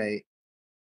teammate.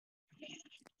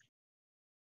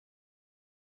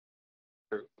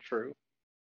 True.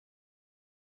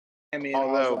 I mean,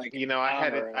 Although, I was like,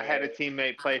 I had a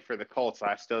teammate play for the Colts.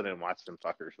 I still didn't watch them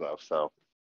fuckers though. So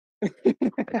no,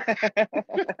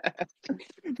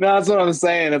 that's what I'm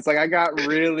saying. It's like I got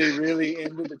really, really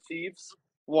into the Chiefs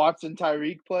watching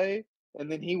Tyreek play, and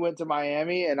then he went to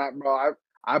Miami, and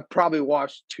I probably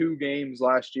watched 2 games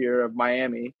last year of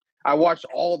Miami. I watched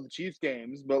all the Chiefs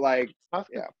games, but like,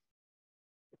 yeah.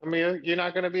 I mean, you're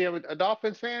not going to be a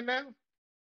Dolphins fan now?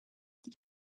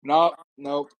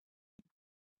 Nope.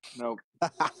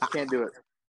 Can't do it.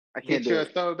 I can't Get you do a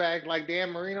it. throwback like Dan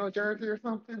Marino jersey or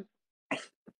something?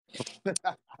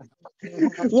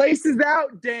 Laces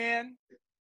out, Dan.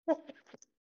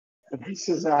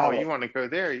 Laces Oh, out. you want to go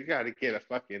there? You got to get a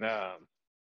fucking the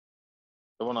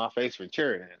one off Ace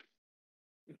Ventura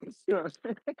then.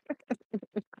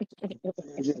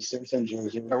 Simpson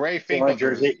jersey. A Ray It's the only Finkel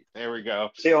jersey. There we go.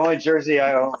 It's the only jersey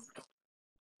I own.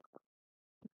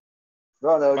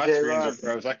 Run, My OJ, screens are run.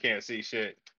 froze. I can't see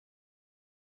shit.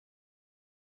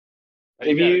 Oh, If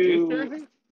you got a Juice you jersey?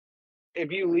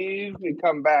 if you leave and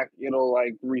come back, it'll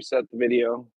like reset the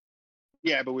video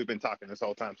Yeah, but we've been talking this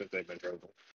whole time since they've been frozen.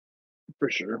 for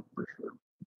sure.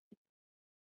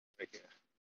 Okay.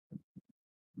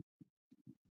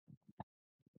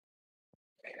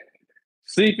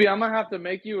 Sleepy, I'm gonna have to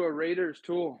make you a Raiders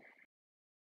tool.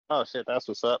 Oh shit, that's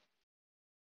what's up.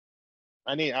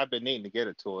 I've been needing to get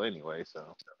a tool anyway,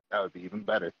 so that would be even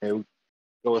better. It would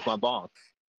go with my bong.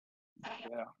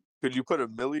 Yeah. Could you put a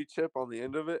milli chip on the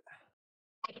end of it?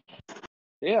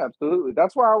 Yeah, absolutely.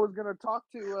 That's why I was gonna talk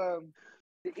to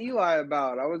Eli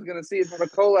about. I was gonna see if on a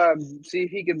collab, see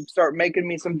if he could start making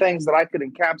me some things that I could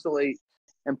encapsulate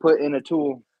and put in a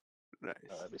tool. Nice.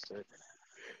 That'd be sick.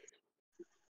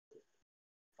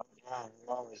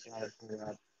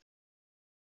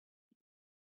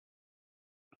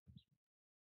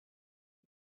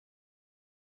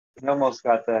 We almost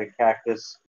got the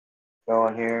cactus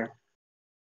going here.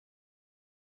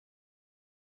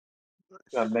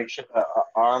 Gonna make sure the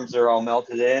arms are all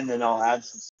melted in, then I'll add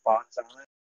some spots on it.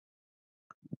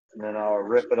 And then I'll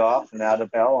rip it off and add a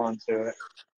bell onto it.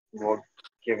 We'll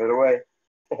give it away.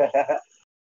 That's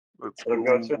It'll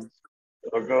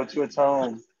cool. go to its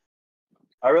home.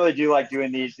 I really do like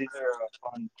doing these. These are a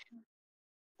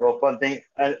real fun thing.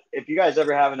 If you guys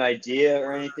ever have an idea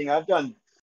or anything, I've done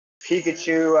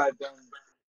Pikachu. I've done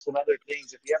some other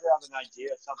things. If you ever have an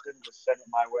idea of something, just send it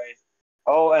my way.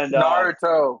 Oh, and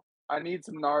Naruto. I need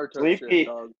some Naruto Sleepy. shit,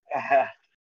 dog.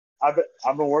 I've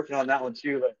been working on that one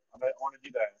too. But I want to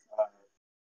do that.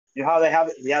 You know how they have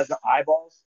it? He has the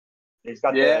eyeballs. He's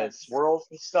got Yeah. the swirls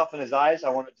and stuff in his eyes. I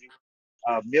want to do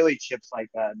millie chips like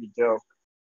that. It'd be dope.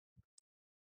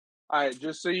 All right,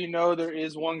 just so you know, there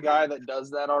is one guy that does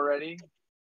that already.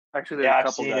 Actually, there's Yeah, a I've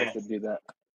couple seen guys it. that do that.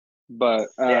 But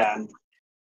Yeah.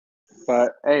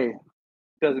 but hey,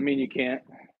 doesn't mean you can't.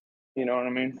 You know what I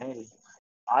mean? Hey,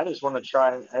 I just want to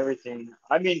try everything.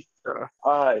 I mean, Yeah.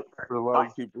 uh, For a lot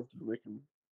of people making.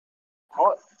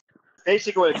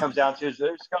 basically what it comes down to is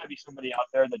there's got to be somebody out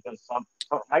there that does something.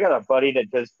 I got a buddy that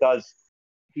just does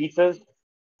pizzas,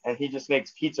 and he just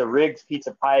makes pizza rigs,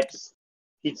 pizza pipes,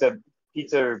 pizza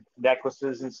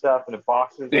necklaces and stuff, and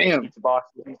boxes, Damn. pizza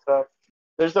boxes and stuff.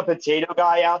 There's a potato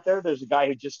guy out there. There's a guy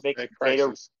who just makes Hey,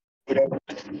 potatoes.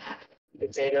 Crisis.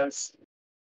 Potatoes.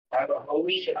 I have a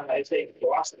homie. I think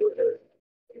lost it.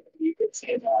 You could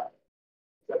say that.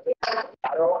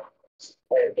 I don't.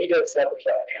 He does sell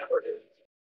hamburgers.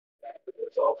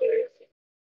 It's all there.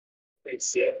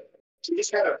 It's it. So you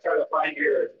just gotta try to find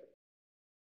your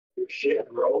shit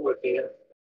and roll with it.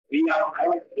 I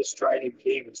like this try new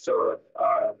things, so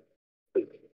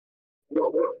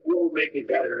we'll make it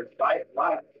better.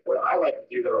 What I like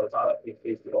to do though is I like to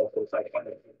taste it also, so I kind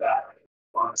of do that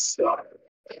on stock.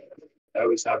 I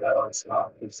always have that on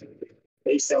stock.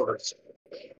 They sell it.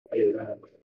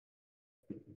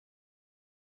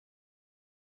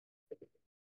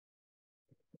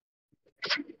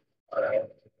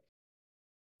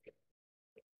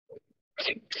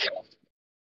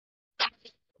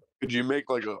 Could you make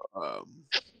like a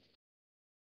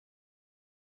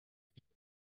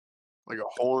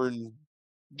horn?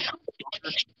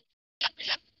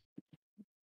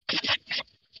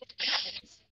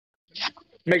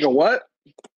 Make a what?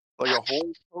 Like a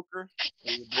hole poker?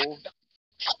 Like a bowl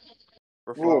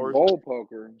for Ooh, a flowers? bowl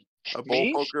poker. A bowl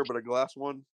Me? poker, but a glass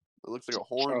one. It looks like a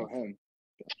horn. Oh, him.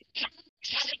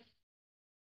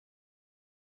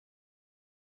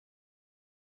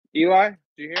 Eli,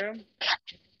 do you hear him?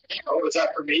 Oh, was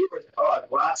that for me?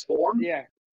 Glass form? Yeah.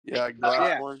 Yeah, a glass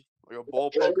Yeah. horn. Like a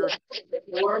bowl poker.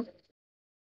 Form?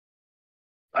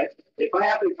 If I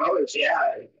have the colors,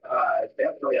 yeah,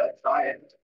 definitely I'd try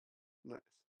it. Nice.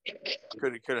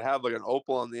 Could it have like an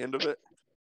opal on the end of it?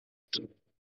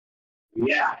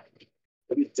 Yeah,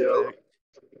 that'd be dope.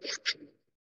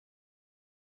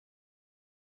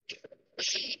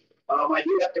 I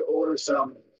do have to order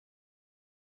some.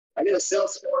 I gotta sell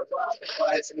some more glass,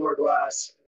 buy some more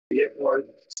glass, get more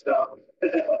stuff. I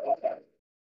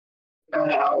don't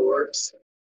know how it works.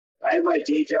 I have my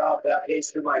day job that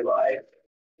pays for my life,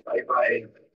 like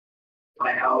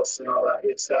my house and all that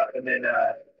good stuff, and then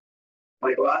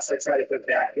my glass I try to put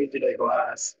back into the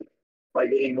glass, like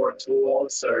getting more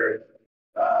tools or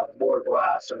more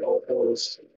glass or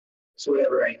opals, so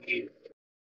whatever I need.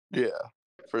 Yeah,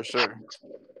 for sure.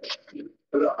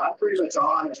 But I'm pretty much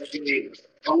on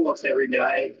almost every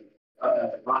day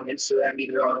on Instagram,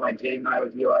 either on my game night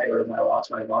with Eli or when I lost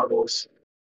my marbles.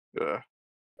 Yeah.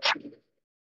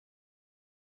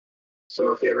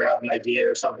 So if you ever have an idea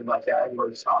or something like that, you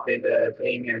just hop into a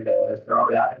thing and throw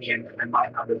it at me, and I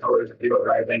might have the colors to do it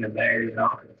right then and there, you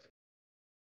know.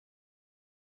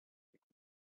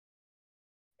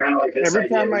 Kind of like this Every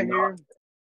idea, time I you know? hear,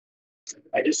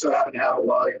 I just so happen to have a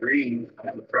lot of green. I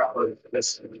have a crop of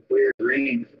this weird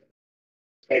green.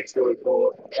 It's really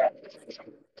cool.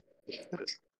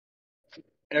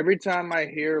 every time I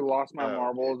hear "Lost My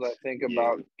Marbles," I think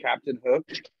about Captain Hook.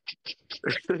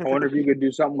 I wonder if you could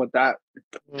do something with that.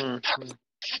 I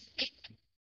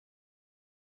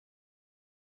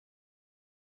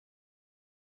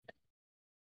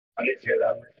didn't hear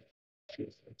that.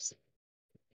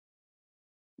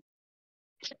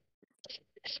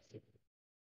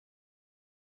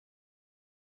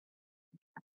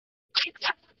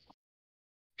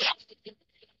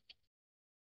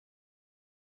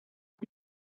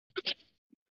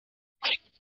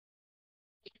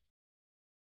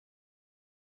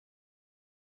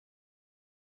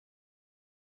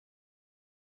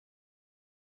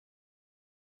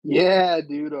 Yeah,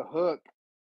 dude, a hook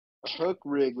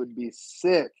rig would be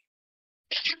sick.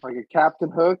 Like a Captain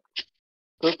Hook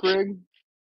rig.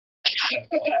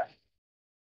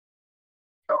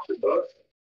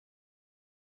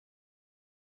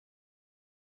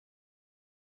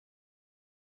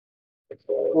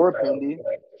 Or a pendy.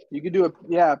 You could do a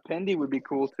pendy would be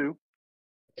cool too.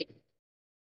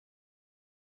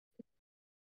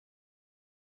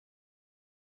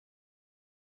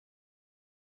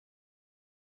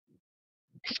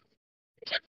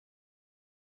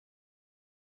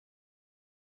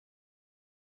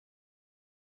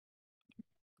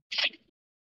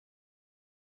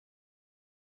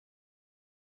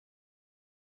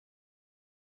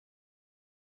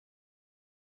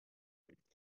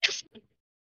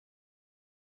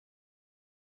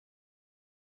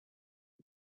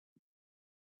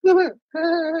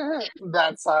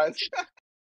 That size.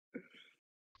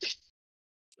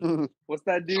 What's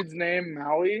that dude's name?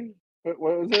 Maui? What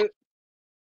was it?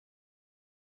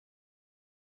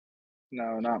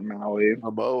 No, not Maui.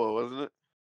 Momoa, wasn't it?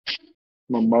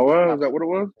 Momoa? Is that what it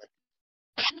was?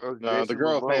 Or No, the Jason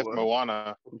girl's name is Momoa.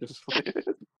 Moana. Just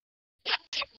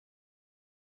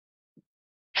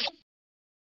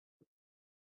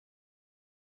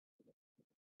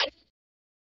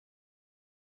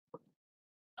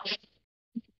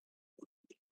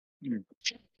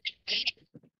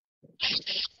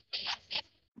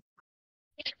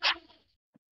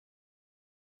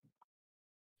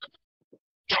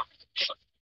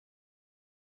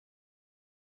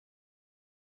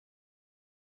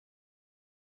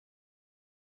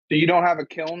So you don't have a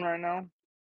kiln right now,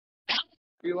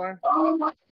 Eli? I'm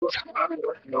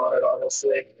working on it,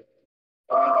 honestly.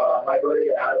 My buddy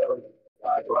Adam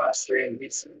glass stream,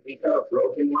 he got a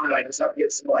broken one. I just have to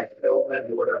get some like filament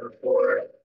or whatever for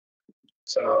it.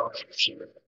 So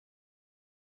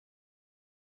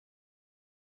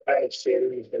I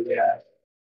actually, yeah,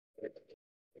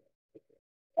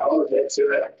 I'll get to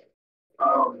it.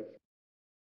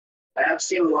 I have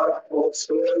seen a lot of old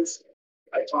schoolers.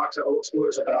 I talked to old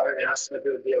schoolers about it and asked them if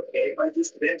it would be okay if I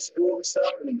just did school and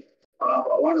stuff. And a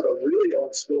lot of the really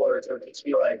old schoolers would just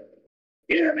be like,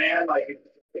 yeah, man, like if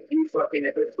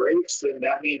it breaks, then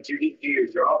that means you didn't do your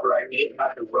job right. You didn't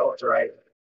have the weld right.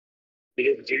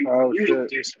 You didn't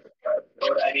do something right. You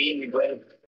know what I mean? But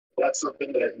that's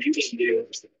something that you can do.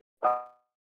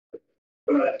 But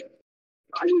But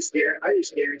I just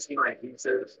guarantee my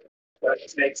pizzas. That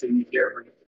just makes it easier for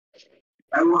me.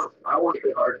 I want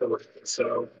it hard to work.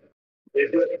 So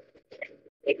if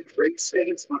it breaks it,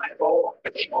 it's my fault.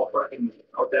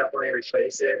 I'll definitely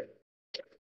replace it.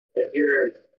 If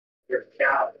your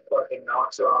cat fucking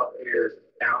knocks off your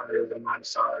counter, then I'm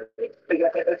sorry. But you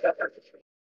can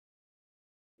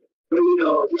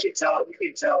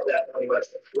tell definitely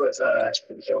was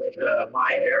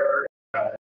my error,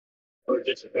 or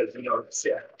just because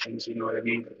yeah, things, you know what I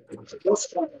mean.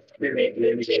 Most fun they make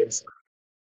many games.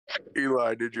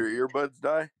 Eli, did your earbuds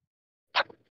die?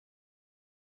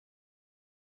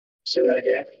 Say that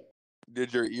again.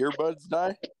 Did your earbuds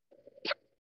die?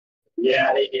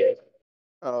 Yeah, they did.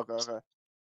 Oh, okay.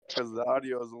 Because the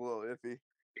audio is a little iffy.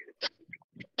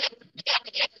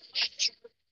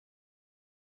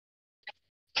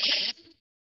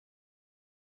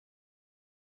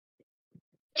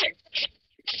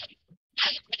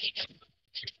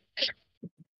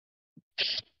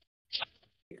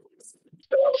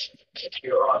 So if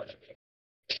you're on.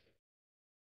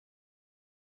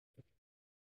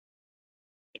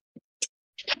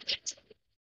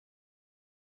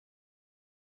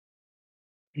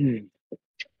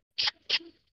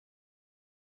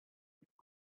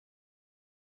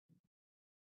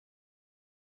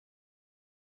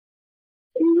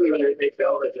 They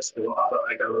felt it just lava,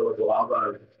 like a little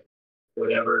lava,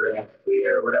 whatever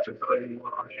clear, whatever color you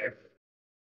want on there.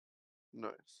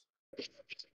 Nice.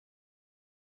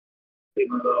 Give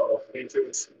them a little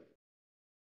entrance.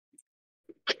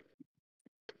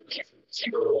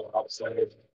 A little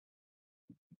outside.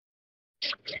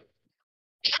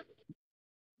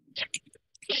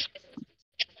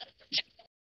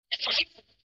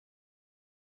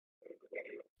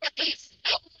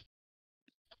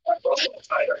 I'm also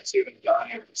tired of seeing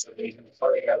dying for some reason.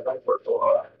 Sorry, I don't work a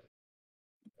lot.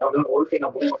 I'm not working a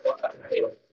lot.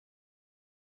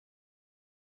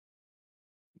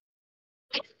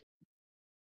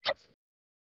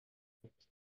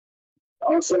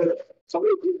 Also,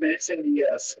 somebody did mention the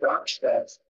scotch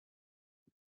test.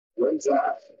 When's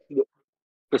that?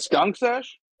 The skunk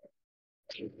sesh?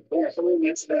 Yeah, somebody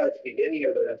mentioned that at the beginning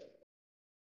of the.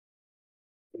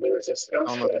 There was a skunk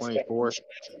On the test. 24th,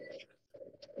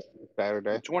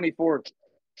 Saturday. 24th.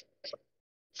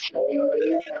 Oh,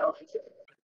 yeah.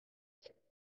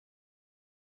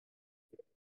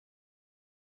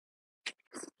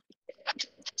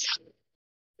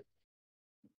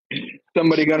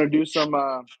 Somebody gonna do some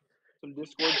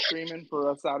Discord streaming for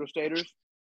us out of staters?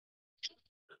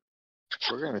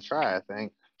 We're gonna try, I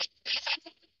think.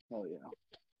 Oh yeah.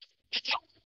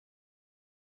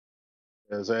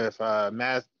 Because if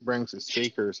Matt brings his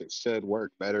speakers, it should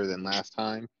work better than last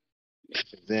time.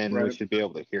 Then we Right. should be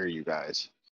able to hear you guys.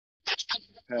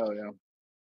 Hell yeah.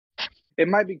 It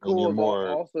might be And you're cool more-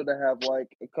 also to have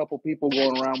like a couple people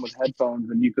going around with headphones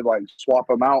and you could like swap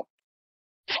them out.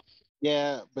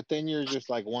 Yeah, but then you're just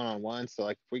like one-on-one. So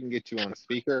like if we can get you on a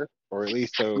speaker, or at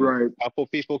least so Right. a couple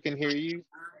people can hear you,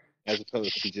 as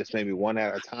opposed to just maybe one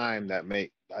at a time,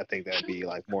 I think that'd be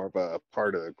like more of a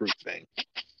part of the group thing.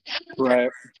 Right.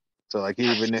 So like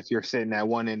even if you're sitting at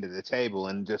one end of the table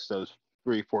and just those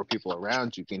 3-4 people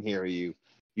around you can hear you,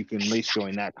 you can at least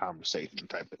join that conversation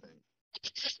type of thing.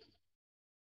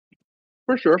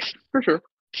 For sure.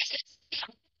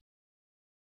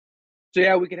 So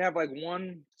yeah, we could have like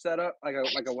one setup, like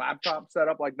a laptop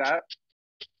setup like that,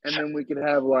 and then we could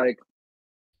have like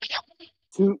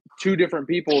two different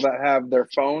people that have their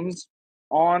phones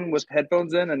on with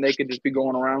headphones in, and they could just be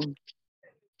going around.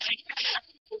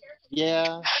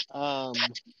 Yeah,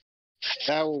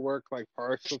 that will work like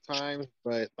partial time,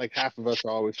 but like half of us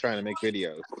are always trying to make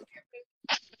videos.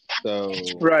 So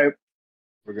Right.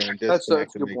 we're gonna That's a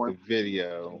disconnect and good make point. the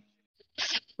video.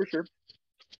 For sure.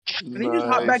 And you just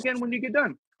hop back in when you get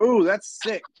done. Ooh, that's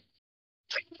sick.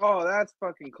 Oh, that's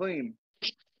fucking clean.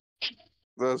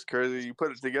 That's crazy. You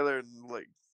put it together in like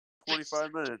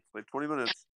 45 minutes, like 20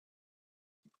 minutes.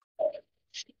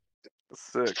 That's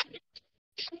sick.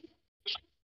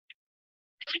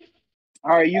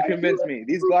 All right, you convinced me.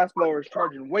 These glass blowers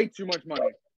charging way too much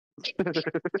money. Like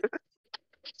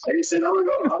I said, I'm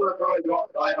gonna probably go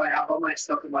out and have all my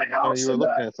stuff in my Oh, house. you were And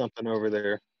looking at something over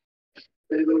there. if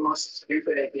anybody wants to scoop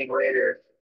anything later,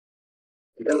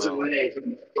 it doesn't win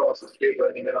anything. Who wants to scoop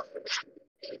anything else?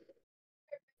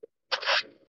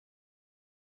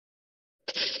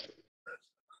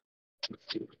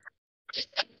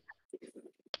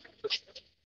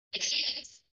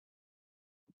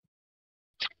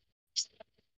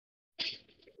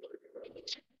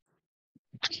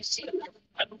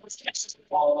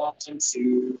 Fall off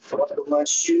into my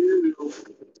shoe.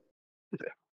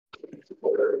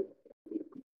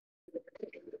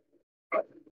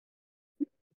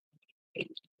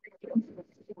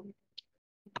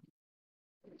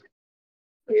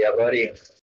 Yeah, buddy.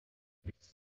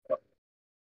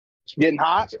 Getting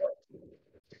hot?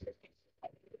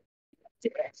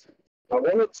 I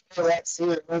wanted to try that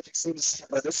too.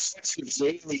 But this is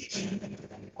daily.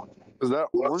 Is that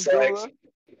Looks orange over like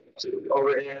there?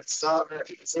 over here. It's not very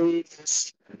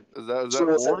Is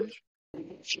that orange?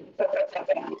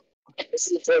 This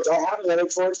is the torch. I have another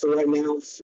torch for right now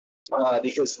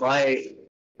because uh,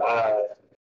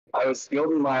 I was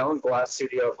building my own glass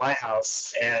studio at my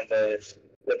house, and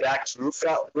the back roof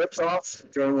got ripped off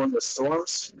during one of the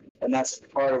storms, and that's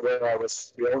part of where I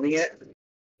was building it.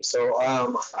 So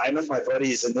I'm at my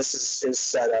buddies, and this is his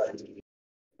setup,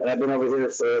 and I've been over here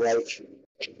for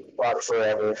like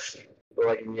forever, for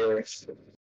like a year.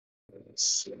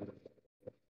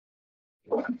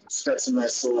 Got some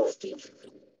nice little.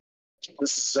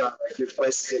 This is a good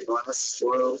place to get glass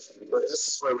spoiled, but this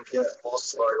is where we get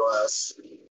most of our glass.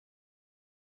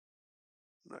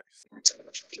 Nice.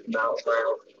 Mount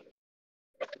Brown.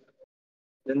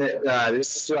 And then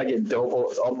this is where I get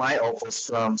all my opals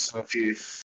from. So if you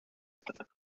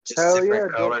just Hell yeah,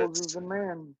 different colors. Dopals is the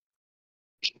man.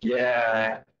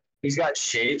 Yeah, he's got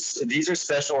shapes. These are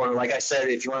special, and like I said,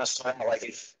 if you want to start like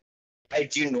if I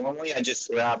do normally, I just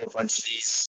grab a bunch of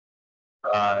these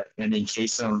and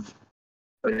encase them.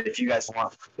 But if you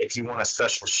want a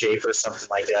special shape or something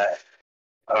like that,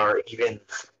 or even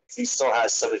he still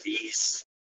has some of these.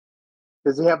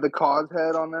 Does he have the cause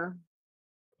head on there?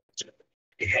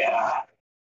 Yeah.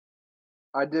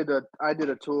 I did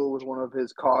a tool with one of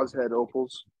his cause head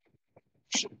opals.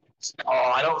 Oh,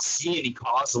 I don't see any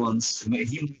cause ones. I mean,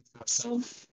 he might have some.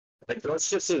 Like those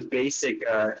just his basic.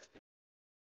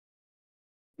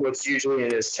 What's usually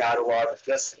in his catalog.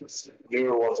 That's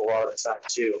newer ones a lot of the time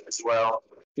too, as well.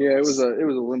 Yeah, it was a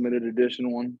limited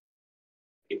edition one.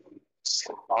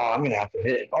 Oh, I'm gonna have to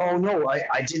hit. Oh no,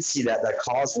 I did see that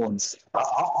cause ones.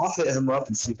 I'll hit him up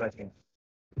and see if I can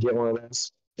get one of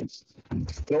those.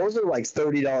 Those are like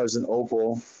 $30 an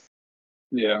opal.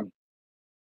 Yeah.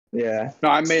 Yeah. No,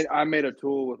 I made a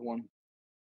tool with one.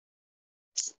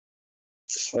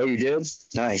 Oh, you did?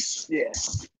 Nice. Yeah.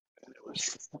 It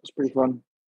was pretty fun.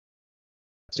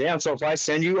 Damn. So if I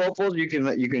send you opals, you can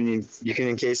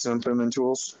encase them and put them in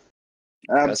tools.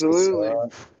 Absolutely.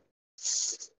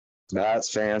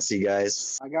 That's fancy,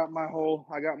 guys. I got my whole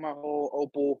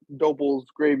opal Dopals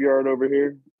graveyard over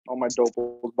here. All my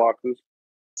Dopals boxes.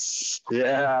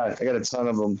 Yeah, I got a ton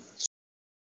of them.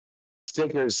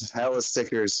 Stickers, hella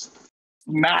stickers.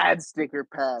 Mad sticker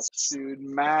packs, dude.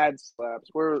 Mad slaps.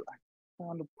 Oh,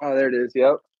 there it is.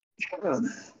 Yep.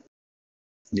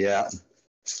 Yeah.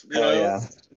 Hell yeah.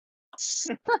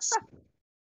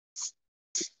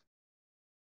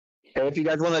 Hey, if you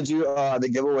guys want to do the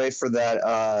giveaway for that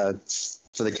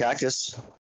for the cactus,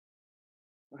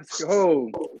 Let's go.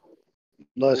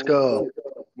 Let's go.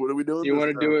 What are we doing? You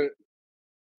want to do it?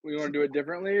 We want to do it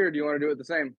differently, or do you want to do it the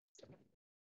same?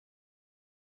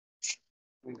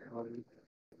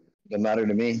 doesn't matter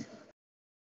to me.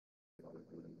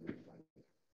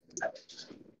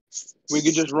 We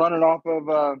could just run it off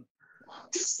of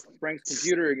Frank's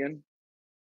computer again.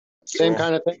 Same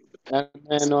kind of thing. And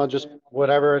then I'll just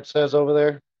whatever it says over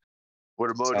there.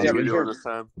 What emoji Yeah, are we for doing sure. this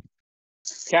time?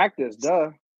 Cactus, duh.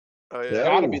 Oh Yeah. yeah.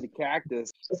 Gotta be the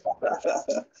cactus.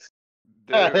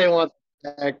 They want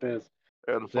cactus.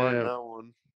 I gotta find Damn. that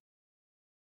one.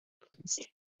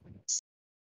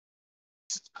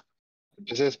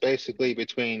 Is this basically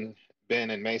between Ben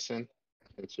and Mason?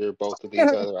 Since you're both of these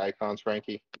other icons,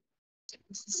 Frankie.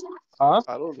 Huh?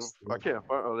 I don't know. I can't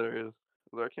find. Oh, there it is.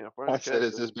 I can't find. I the said,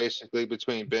 is cactus. this basically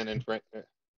between Ben and Frank?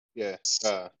 Yeah,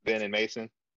 Ben and Mason.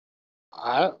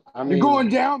 I You're mean, going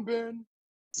down, Ben.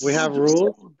 we have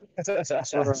rules.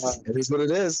 It is what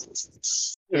it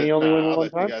is. Can you only Nah, win I'll one let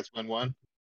you time? guys win one.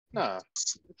 Nah,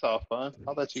 it's all fun.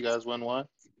 I'll let you guys win one.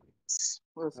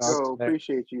 Let's go. Okay.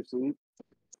 Appreciate you, Sleep.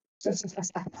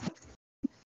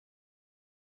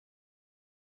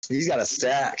 He's got a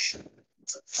stack.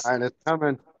 All right, it's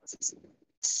coming. It's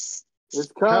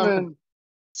coming.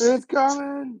 It's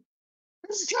coming.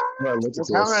 It's coming. Oh, look at It's this.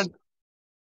 coming.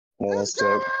 Oh, that's It's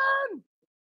dope.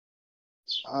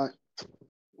 coming.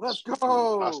 Let's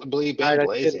go. Possibly All Ben right, I did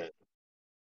blazing. it.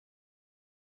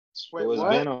 Wait, It was what?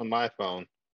 Ben on my phone.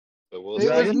 So we'll It was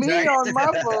Dragon, me dragon. on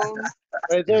my phone.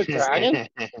 Is there a dragon?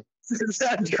 Is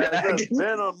that It says dragon?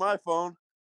 Ben on my phone.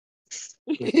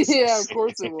 Yeah, of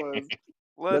course it was.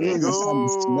 Let's That doesn't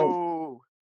sound smoke. go.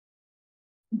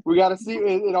 We got to see.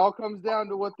 It all comes down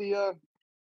to what the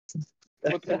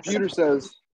computer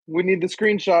says. We need the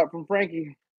screenshot from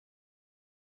Frankie.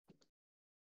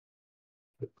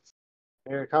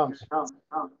 Here it comes.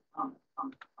 Uh-oh.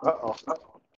 What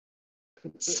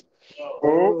does it say?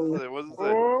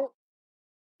 Oh,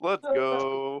 Let's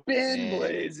go. been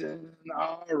blazing.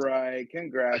 All right.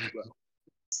 Congrats, bro.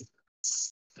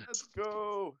 Let's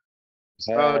go.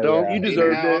 Oh, don't You See,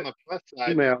 deserved now on it. the plus side,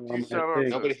 email on You my shout out thing. to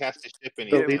nobody has to ship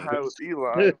Getting anything. High with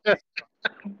Eli.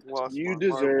 Lost You my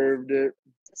deserved it.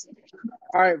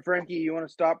 All right, Frankie, you want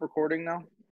to stop recording now?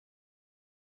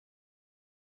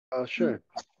 Oh, sure.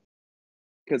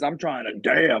 Because I'm trying to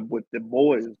dab with the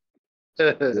boys.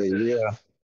 Yeah.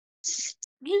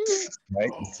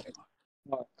 Right.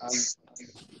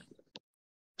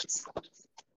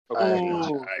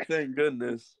 Oh, thank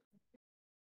goodness.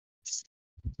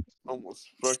 Almost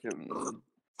fucking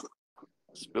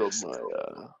spilled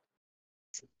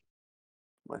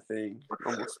my thing.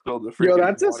 Almost spilled the freaking Yo,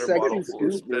 that's a water bottle sexy full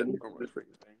of scoop, spit dude. on my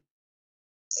freaking thing.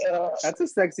 That's a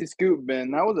sexy scoop,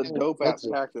 Ben. That was a dope ass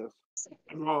cactus.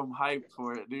 Bro, I'm hyped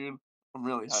for it, dude. I'm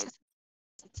really hyped.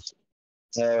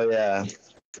 Oh yeah.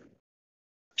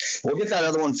 We'll get that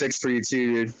other one fixed for you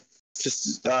too, dude.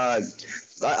 Just I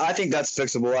think that's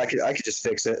fixable. I could just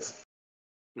fix it.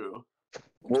 True.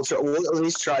 We'll at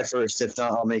least try first. If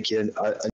not, I'll make you a